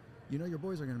 Yes. You know your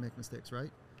boys are going to make mistakes, right?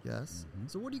 Yes.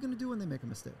 So what are you going to do when they make a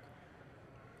mistake?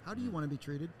 How do you want to be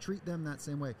treated? Treat them that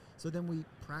same way. So then we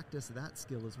practice that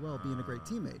skill as well, being a great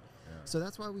teammate. So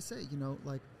that's why we say,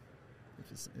 like,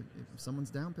 if someone's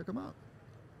down, pick them up.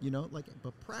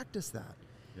 But practice that.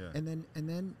 Yeah. And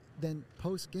then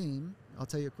post game, I'll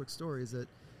tell you a quick story. Is that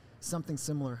something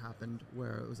similar happened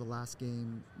where it was a last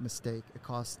game mistake. It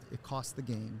cost the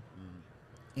game.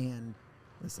 And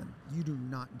listen, you do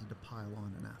not need to pile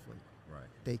on an athlete. Right.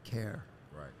 They care.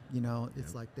 Right.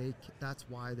 It's like that's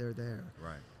why they're there.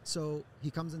 Right. So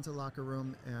he comes into the locker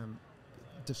room and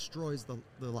destroys the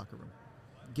locker room.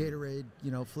 Gatorade,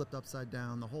 flipped upside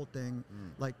down, the whole thing,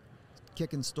 like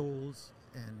kicking stools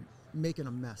and making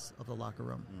a mess of the locker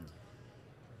room.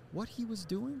 What he was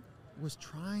doing was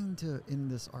trying to, in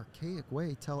this archaic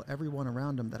way, tell everyone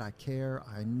around him that I care,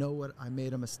 I know what I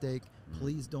made a mistake,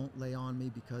 please don't lay on me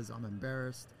because I'm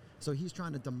embarrassed. So he's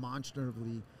trying to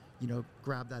demonstratively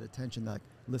grab that attention, like,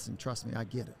 listen, trust me, I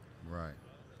get it. Right.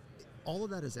 All of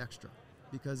that is extra,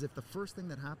 because if the first thing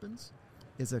that happens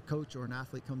is a coach or an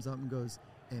athlete comes up and goes,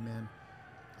 hey, man,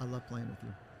 I love playing with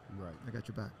you. Right. I got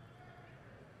your back.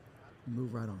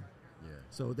 Move right on. Yeah.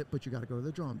 So but you got to go to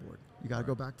the drawing board. You got to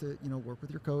go back to, work with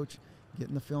your coach, get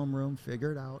in the film room,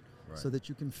 figure it out, so that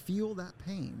you can feel that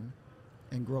pain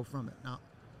and grow from it. Now,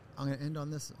 I'm going to end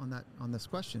on this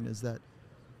question, is that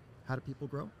how do people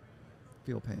grow?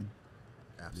 Feel pain.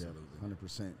 Absolutely. Yeah, 100%.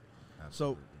 Absolutely.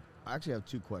 So I actually have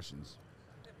two questions.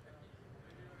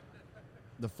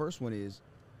 The first one is,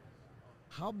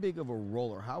 how big of a role,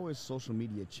 or how has social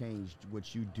media changed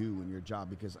what you do in your job?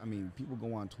 Because, I mean, people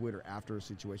go on Twitter after a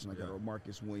situation like that, or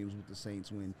Marcus Williams with the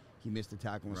Saints when he missed a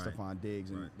tackle on Stephon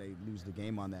Diggs and they lose the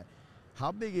game on that.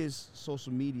 How big is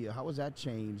social media? How has that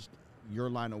changed your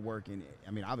line of work? And,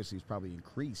 I mean, obviously it's probably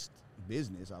increased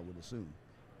business, I would assume.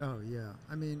 Oh, yeah.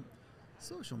 I mean,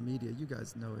 social media, you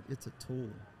guys know it. It's a tool.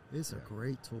 It's a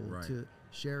great tool to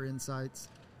share insights,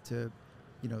 to,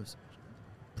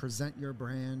 present your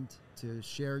brand, to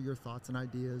share your thoughts and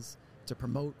ideas, to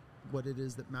promote what it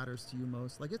is that matters to you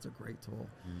most. Like, it's a great tool.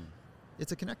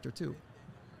 It's a connector too,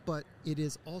 but it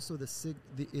is also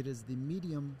it is the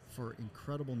medium for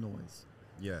incredible noise.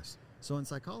 Yes. So in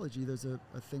psychology, there's a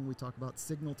thing we talk about,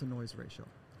 signal to noise ratio.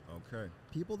 Okay.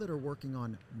 People that are working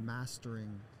on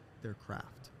mastering their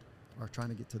craft are trying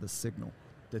to get to the signal.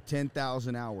 The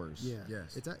 10,000 hours. Yeah.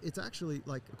 Yes. It's actually,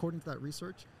 like, according to that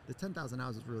research, the 10,000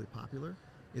 hours is really popular.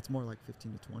 It's more like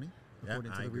 15 to 20,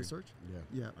 according to the research.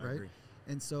 Yeah, right? Agree.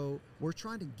 And so we're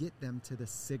trying to get them to the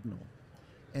signal.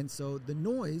 And so the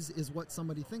noise is what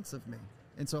somebody thinks of me.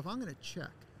 And so if I'm going to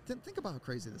check, think about how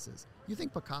crazy this is. You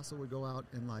think Picasso would go out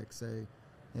and, like, say,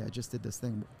 yeah, I just did this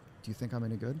thing. Do you think I'm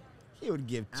any good? He would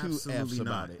give two Absolutely F's not.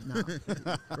 about it.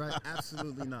 No. Right?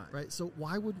 Absolutely not. Right? So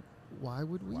why would we Why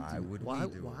would we do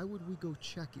it? Why would we go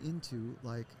check into,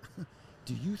 like,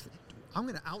 do you I'm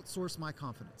going to outsource my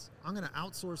confidence. I'm going to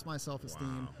outsource my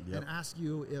self-esteem Wow. and ask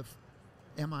you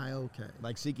am I okay?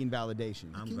 Like seeking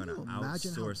validation. I'm Can going to you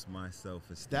imagine outsource my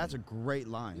self-esteem. That's a great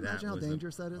line. Can you imagine how was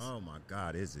dangerous that is? Oh, my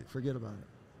God, is it? Forget about it.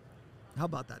 How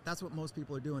about that? That's what most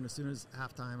people are doing as soon as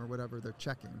halftime or whatever, they're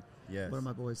checking. Yes. What do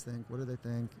my boys think? What do they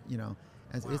think? You know,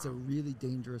 and it's a really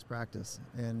dangerous practice.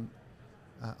 And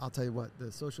I'll tell you what, the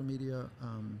social media,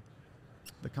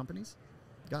 the companies,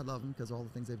 God love them because all the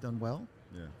things they've done well,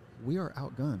 Yeah. we are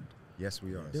outgunned. Yes,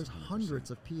 we are. There's 100%.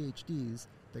 hundreds of PhDs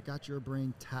that got your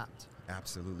brain tapped.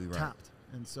 Absolutely right. Tapped.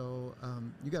 And so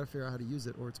you got to figure out how to use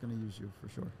it or it's going to use you for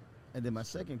sure. And then my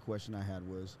second question I had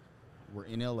was, we're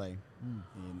in LA,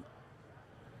 and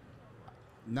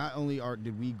not only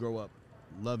did we grow up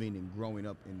loving and growing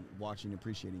up and watching and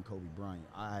appreciating Kobe Bryant,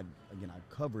 I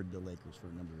covered the Lakers for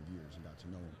a number of years and got to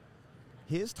know him.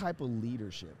 His type of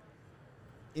leadership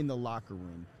in the locker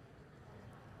room,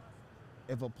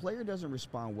 if a player doesn't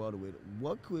respond well to it,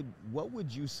 what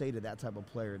would you say to that type of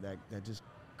player that just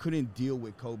couldn't deal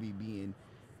with Kobe being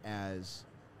as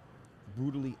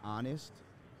brutally honest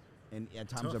and at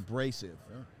times Tough. abrasive?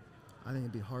 Yeah. I think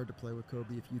it'd be hard to play with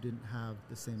Kobe if you didn't have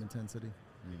the same intensity.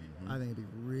 Mm-hmm. I think it'd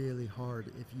be really hard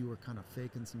if you were kind of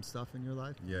faking some stuff in your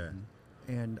life. Yeah.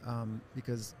 And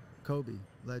because Kobe,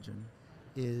 legend,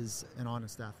 is an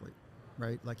honest athlete,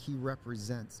 right? Like he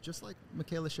represents, just like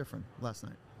Michaela Schifrin last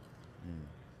night,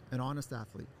 an honest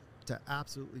athlete to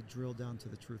absolutely drill down to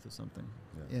the truth of something.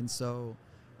 Yeah. And so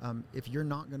if you're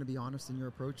not going to be honest in your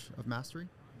approach of mastery,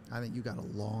 I think you got a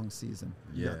long season.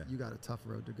 Yeah. You got a tough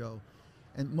road to go.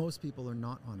 And most people are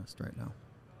not honest right now.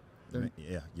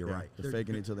 Yeah, you're right. They're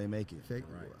faking it until they make it. Fake.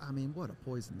 Right. I mean, what a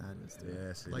poison that is, dude.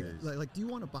 Yes, it like, is. Like, do you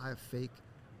want to buy a fake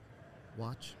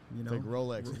watch? You know, Fake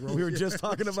Rolex. Ro- We were just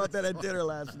talking about that at dinner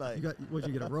last night. You got? Would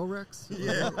you get a Rolex?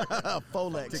 Yeah.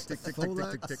 Folex. Tick, tick, tick,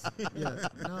 Rolex? tick, tick, tick, tick. Yeah.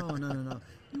 No.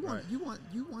 You want, Right.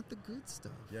 you want the good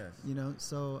stuff. Yes. You know.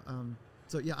 So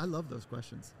yeah, I love those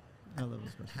questions. I love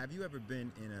those questions. Have you ever been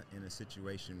in a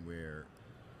situation where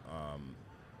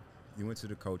you went to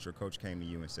the coach or coach came to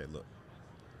you and said, look,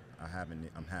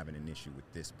 I'm having an issue with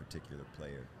this particular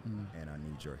player and I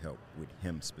need your help with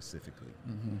him specifically?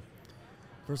 Mm-hmm.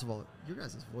 First of all, your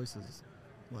guys' voices,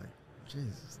 like,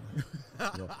 Jesus.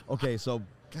 Okay, so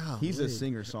Golly. he's a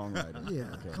singer-songwriter. Yeah,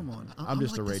 Okay. come on. I'm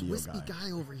just like a radio this wispy guy.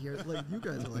 guy over here. Like you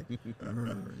guys are like, you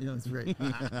know, it's great.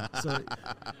 So,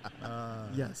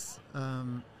 yes.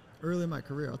 Early in my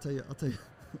career, I'll tell you.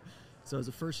 So as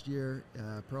a first year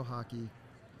pro hockey,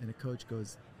 and a coach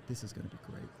goes, "This is going to be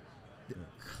great."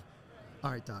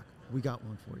 All right, Doc, we got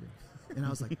one for you. And I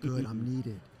was like, "Good, I'm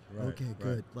needed." Right, okay, right.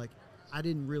 good. Like, I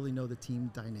didn't really know the team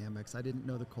dynamics. I didn't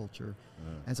know the culture.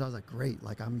 And so I was like, great,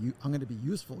 like I'm going to be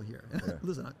useful here. Yeah.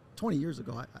 Listen, 20 years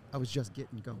ago, I was just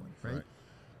getting going, right?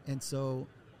 And so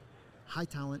high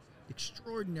talent,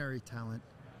 extraordinary talent,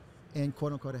 and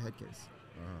quote unquote a head case.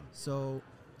 So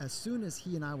as soon as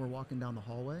he and I were walking down the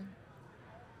hallway,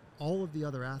 all of the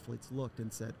other athletes looked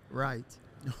and said, right,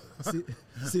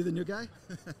 see the new guy?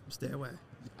 Stay away.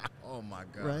 Oh my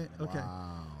God. Right? Okay.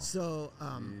 Wow. So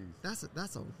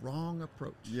that's a wrong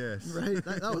approach. Yes. Right?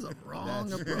 That was a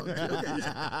wrong approach. Okay.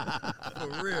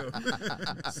 For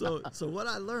real. So what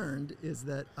I learned is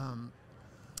that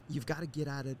you've got to get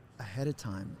at it ahead of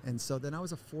time. And so then I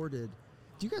was afforded.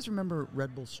 Do you guys remember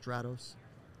Red Bull Stratos?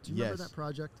 Do you remember Yes. that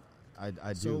project? I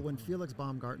do. So when Felix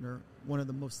Baumgartner, one of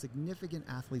the most significant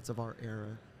athletes of our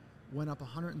era, went up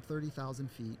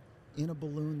 130,000 feet in a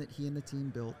balloon that he and the team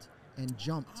built and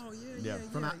jumped Oh Yeah.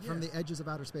 from the edges of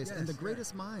outer space. Yes, and the yes.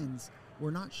 greatest minds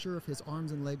were not sure if his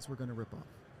arms and legs were going to rip off.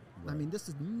 I Right. mean, this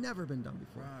has never been done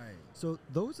before. Right. So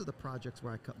those are the projects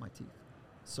where I cut my teeth.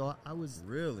 So I was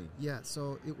Really? yeah,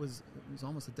 so it was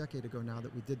almost a decade ago now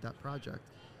that we did that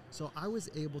project. So I was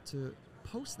able to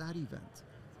post that event.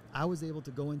 I was able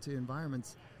to go into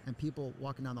environments and people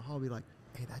walking down the hall be like,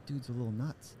 hey, that dude's a little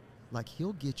nuts. Like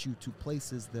he'll get you to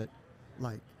places that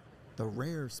like the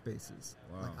rare spaces.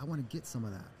 Wow. Like I want to get some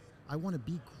of that. I want to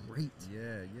be great.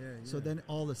 Yeah. So then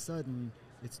all of a sudden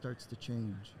it starts to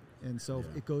change. And so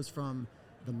Yeah. it goes from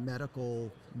the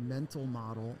medical mental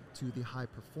model to the high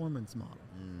performance model.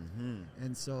 Mm-hmm.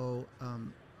 And so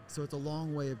so it's a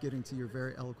long way of getting to your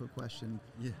very eloquent question.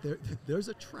 Yeah. There's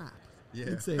a trap Yeah.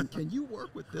 in saying, can you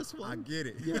work with this one? I get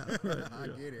it. Yeah, right, I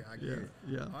yeah. get it. I get Yeah, it.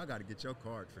 yeah. Oh, I got to get your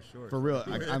card for sure. For real,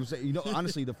 I'm saying, you know,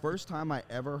 honestly, the first time I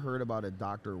ever heard about a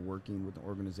doctor working with an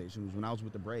organization was when I was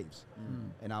with the Braves,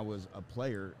 and I was a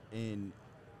player, and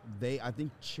I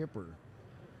think Chipper,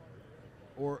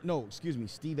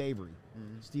 Steve Avery.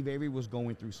 Steve Avery was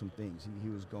going through some things. He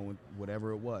was going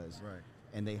whatever it was, Right.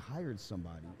 and they hired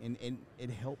somebody, and it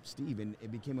helped Steve, and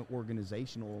it became an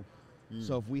organizational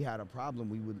So if we had a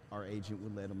problem, our agent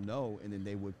would let them know, and then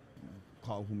they would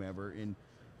call whomever. And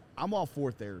I'm all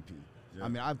for therapy. Yeah. I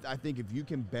mean, I think if you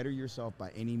can better yourself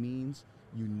by any means,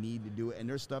 you need to do it. And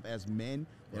there's stuff as men,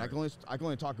 and I can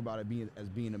only talk about it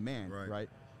being a man, right?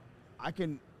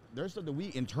 There's stuff that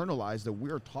we internalize that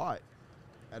we're taught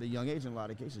at a young age in a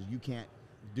lot of cases. You can't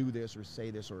do this or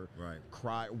say this or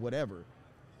cry, whatever.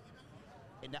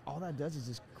 And all that does is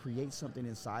just create something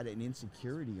inside it, an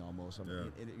insecurity almost. I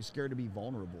mean, and you're scared to be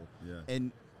vulnerable. Yeah.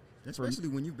 And especially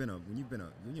when you've been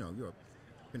you're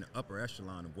in the upper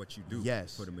echelon of what you do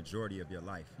for the majority of your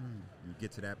life. You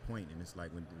get to that point, and it's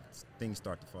like when things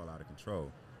start to fall out of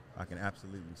control, I can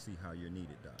absolutely see how you're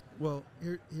needed, Doc. Well,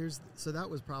 so that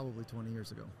was probably 20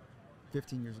 years ago.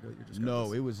 15 years ago, you're just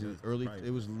it was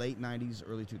it was late 90s,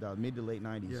 early 2000s, mid to late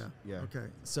 90s. Yeah. Okay.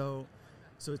 So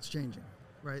it's changing,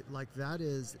 right? Like that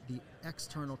is the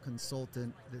external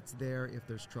consultant that's there if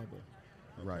there's trouble.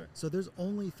 Okay. Right. So there's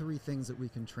only 3 things that we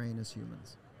can train as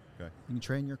humans. Okay. You can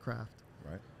train your craft.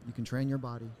 Right. You can train your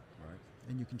body. Right.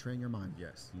 And you can train your mind.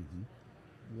 Yes. Mm-hmm.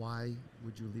 Why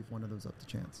would you leave one of those up to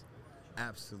chance?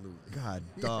 Absolutely. God,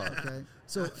 dog. Okay.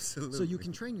 So Absolutely. So you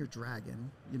can train your dragon.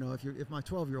 You know, if my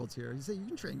 12-year-old's here, you say you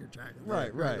can train your dragon.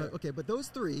 Right. But, okay, but those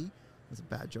 3. That's a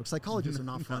bad joke. Psychologists are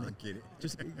not funny. I get it.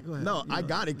 Just go ahead. No, I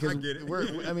got it because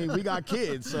we got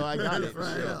kids, so I got it.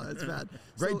 Right. Yeah, that's bad.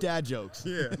 Great dad jokes.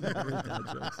 Yeah. Great dad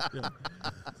jokes. Yeah.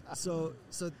 So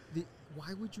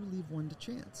why would you leave one to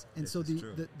chance? And so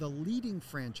the leading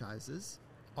franchises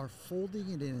are folding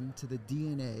it into the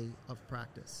DNA of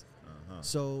practice.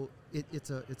 So it's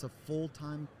a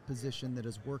full-time position that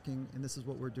is working, and this is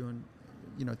what we're doing,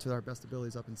 to our best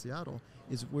abilities up in Seattle.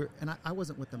 I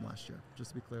wasn't with them last year, just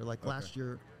to be clear. Like last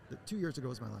year, 2 years ago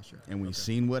was my last year. And we've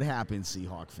seen what happened,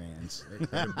 Seahawk fans.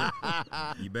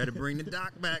 You better bring the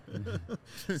doc back.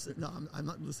 No, I'm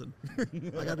not. Listen,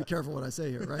 I got to be careful what I say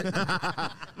here, right?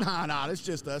 Nah, it's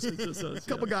just us. It's just us.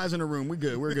 Couple guys in the room. We're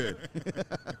good.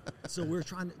 So we're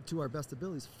trying to our best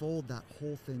abilities, fold that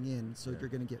whole thing in so you're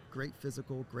going to get great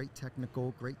physical, great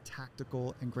technical, great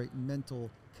tactical, and great mental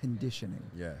conditioning.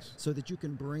 Yes. So that you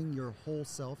can bring your whole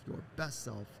self, your best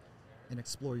self, and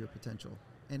explore your potential.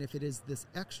 And if it is this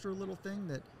extra little thing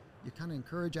that you kind of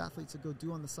encourage athletes to go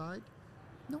do on the side,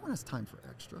 no one has time for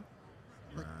extra.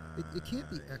 Like it can't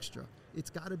be extra. It's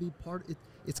got to be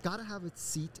it's got to have its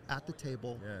seat at the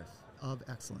table of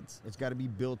excellence. It's got to be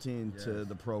built into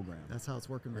the program. That's how it's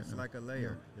working right now. It's like a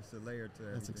layer. Yeah. It's a layer to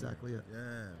everything. That's exactly it.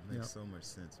 Yeah, it makes so much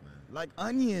sense, man. Like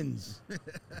onions.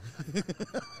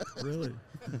 Really?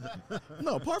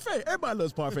 No, parfait. Everybody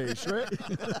loves parfait, Shrek.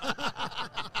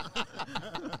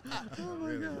 Oh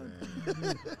my God.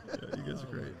 Yeah, you guys are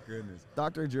great. Goodness.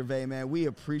 Dr. Gervais, man, we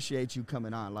appreciate you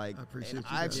coming on. Like, I appreciate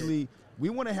you. We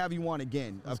want to have you on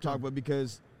again. I've talked about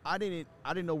because I didn't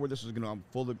know where this was going to go.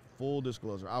 I'm full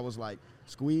disclosure. I was like,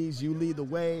 Squeeze, you lead the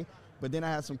way. But then I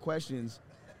had some questions.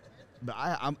 But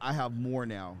I have more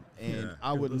now, and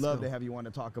I would love to have you on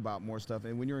to talk about more stuff.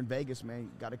 And when you're in Vegas, man, you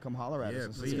got to come holler at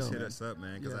us. Yeah, please hit us up,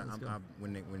 man. Because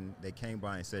when they came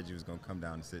by and said you was gonna come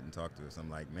down and sit and talk to us, I'm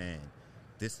like, man,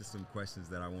 this is some questions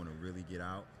that I want to really get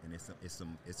out, and it's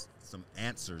some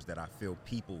answers that I feel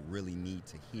people really need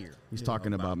to hear. He's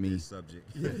talking about me. This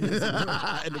subject. And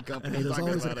the company. There's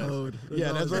always a code.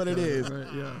 That's what it is. Right,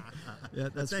 yeah,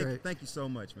 that's great. Thank you so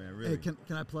much, man. Really. Hey,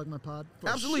 can I plug my pod?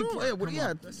 Absolutely.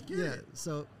 Sure. Let's get it.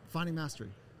 So Finding Mastery.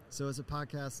 So it's a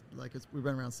podcast. We've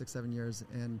been around 6-7 years,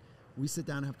 and we sit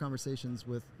down and have conversations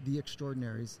with the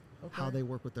extraordinaries, how they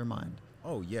work with their mind.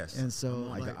 Oh, yes. And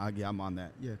so I'm on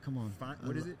that. Yeah, come on.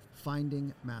 What is it?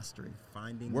 Finding Mastery.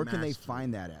 Finding Where Mastery. can they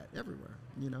find that at? Everywhere,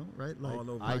 right? Like all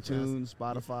over iTunes,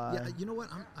 Spotify. Yeah, you know what?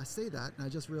 I say that, and I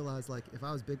just realized, if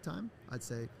I was big time, I'd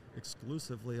say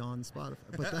exclusively on Spotify.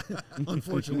 But that,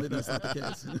 unfortunately, that's not the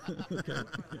case. Okay.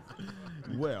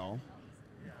 Well,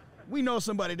 we know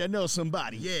somebody that knows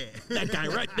somebody. Yeah. That guy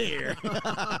right there.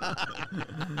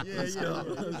 Let's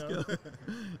go.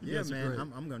 Yeah,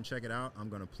 man, I'm going to check it out. I'm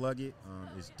going to plug it.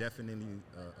 It's definitely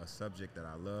a subject that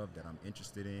I love, that I'm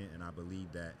interested in, and I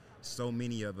believe that so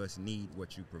many of us need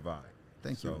what you provide.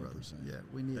 Thank you, brothers. Yeah,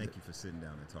 we need Thank you for sitting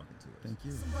down and talking to us. Thank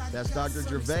you. That's Dr.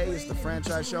 Gervais. It's the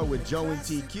Franchise Show with Joe and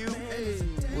TQ. Hey.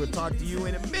 We'll talk to you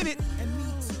in a minute.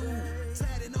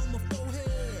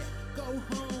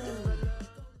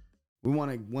 We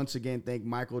want to once again thank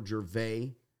Michael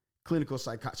Gervais,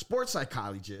 sports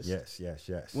psychologist. Yes.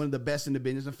 One of the best in the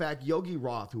business. In fact, Yogi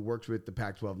Roth, who works with the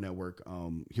Pac-12 Network,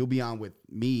 he'll be on with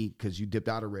me because you dipped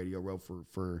out of Radio Row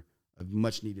for a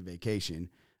much-needed vacation.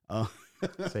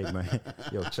 Say, man,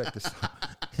 yo, check this out.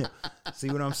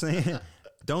 See what I'm saying?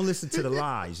 Don't listen to the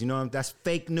lies. That's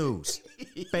fake news.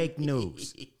 Fake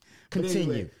news.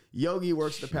 Continue. Anyway, Yogi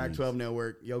works at the Pac-12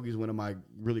 network. Yogi's one of my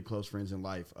really close friends in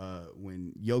life.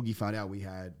 When Yogi found out we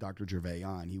had Dr. Gervais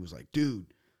on, he was like, dude,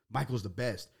 Michael's the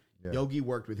best. Yeah. Yogi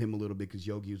worked with him a little bit because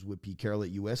Yogi was with Pete Carroll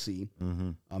at USC.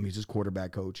 Mm-hmm. He's his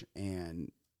quarterback coach,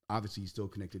 and obviously he's still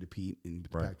connected to Pete in the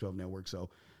Pac-12 network. So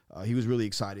he was really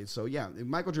excited. So yeah,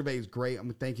 Michael Gervais is great. I'm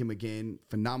gonna thank him again.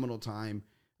 Phenomenal time.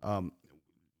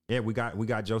 Yeah, we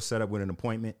got Joe set up with an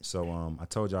appointment. So I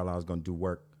told y'all I was gonna do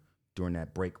work during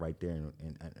that break right there,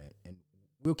 and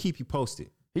we'll keep you posted.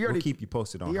 We'll keep you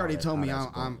posted on. He already told me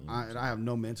I have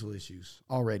no mental issues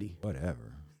already.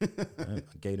 Whatever. I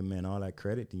gave the man all that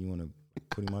credit. Do you want to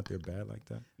put him out there bad like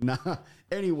that? Nah.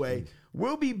 Anyway,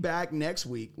 we'll be back next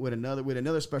week with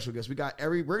another special guest.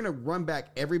 We're gonna run back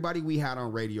everybody we had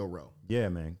on Radio Row. Yeah,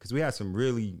 man, because we had some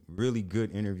really, really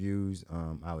good interviews.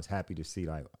 I was happy to see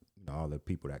all the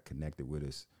people that connected with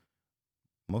us.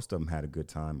 Most of them had a good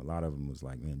time. A lot of them was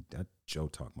like, man, that Joe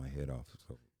talked my head off.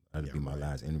 So that'd be my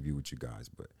last interview with you guys.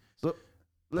 But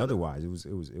otherwise, it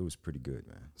was pretty good,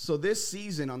 man. So this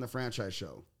season on the franchise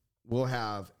show, we'll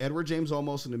have Edward James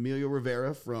Olmos and Emilio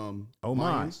Rivera from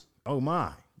Lions. Oh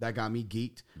my. That got me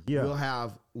geeked. Yeah. We'll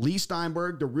have Lee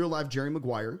Steinberg, the real life Jerry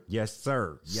Maguire. Yes,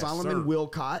 sir. Solomon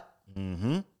Wilcott.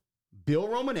 Mm-hmm. Bill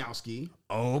Romanowski.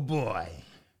 Oh boy.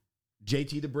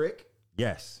 JT the Brick.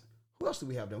 Yes. Who else do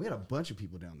we have down? We had a bunch of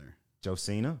people down there.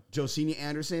 Josina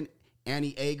Anderson,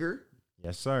 Annie Ager.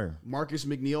 Yes, sir. Marcus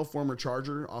McNeil, former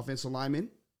Charger offensive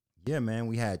lineman. Yeah, man.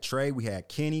 We had Trey, we had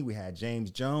Kenny, we had James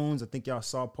Jones. I think y'all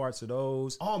saw parts of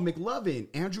those. Oh, McLovin,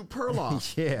 Andrew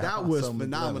Perloff. Yeah. That was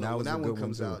phenomenal when that one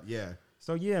comes out. Yeah.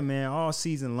 So, yeah, man, all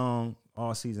season long,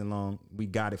 we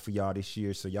got it for y'all this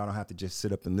year. So y'all don't have to just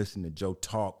sit up and listen to Joe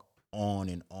talk on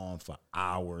and on for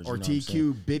hours. Or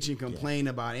TQ bitch and complain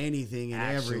about anything and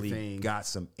Actually everything. Got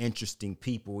some interesting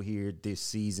people here this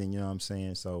season, you know what I'm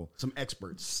saying? So some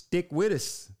experts. Stick with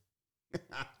us.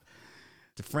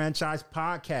 The Franchise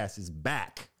Podcast is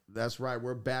back. That's right.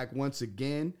 We're back once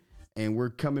again, and we're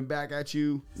coming back at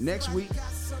you next week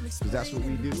because that's what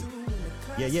we do.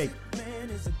 Yeah.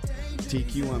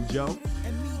 TQ, I'm Joe.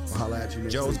 We'll holla at you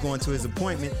next Joe's week. going to his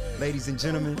appointment. Ladies and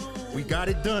gentlemen, we got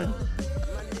it done.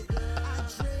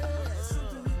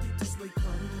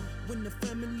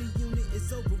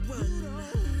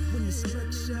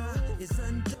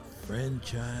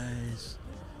 Franchise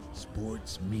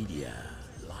Sports Media,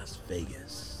 Las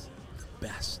Vegas, the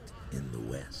best in the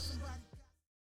West.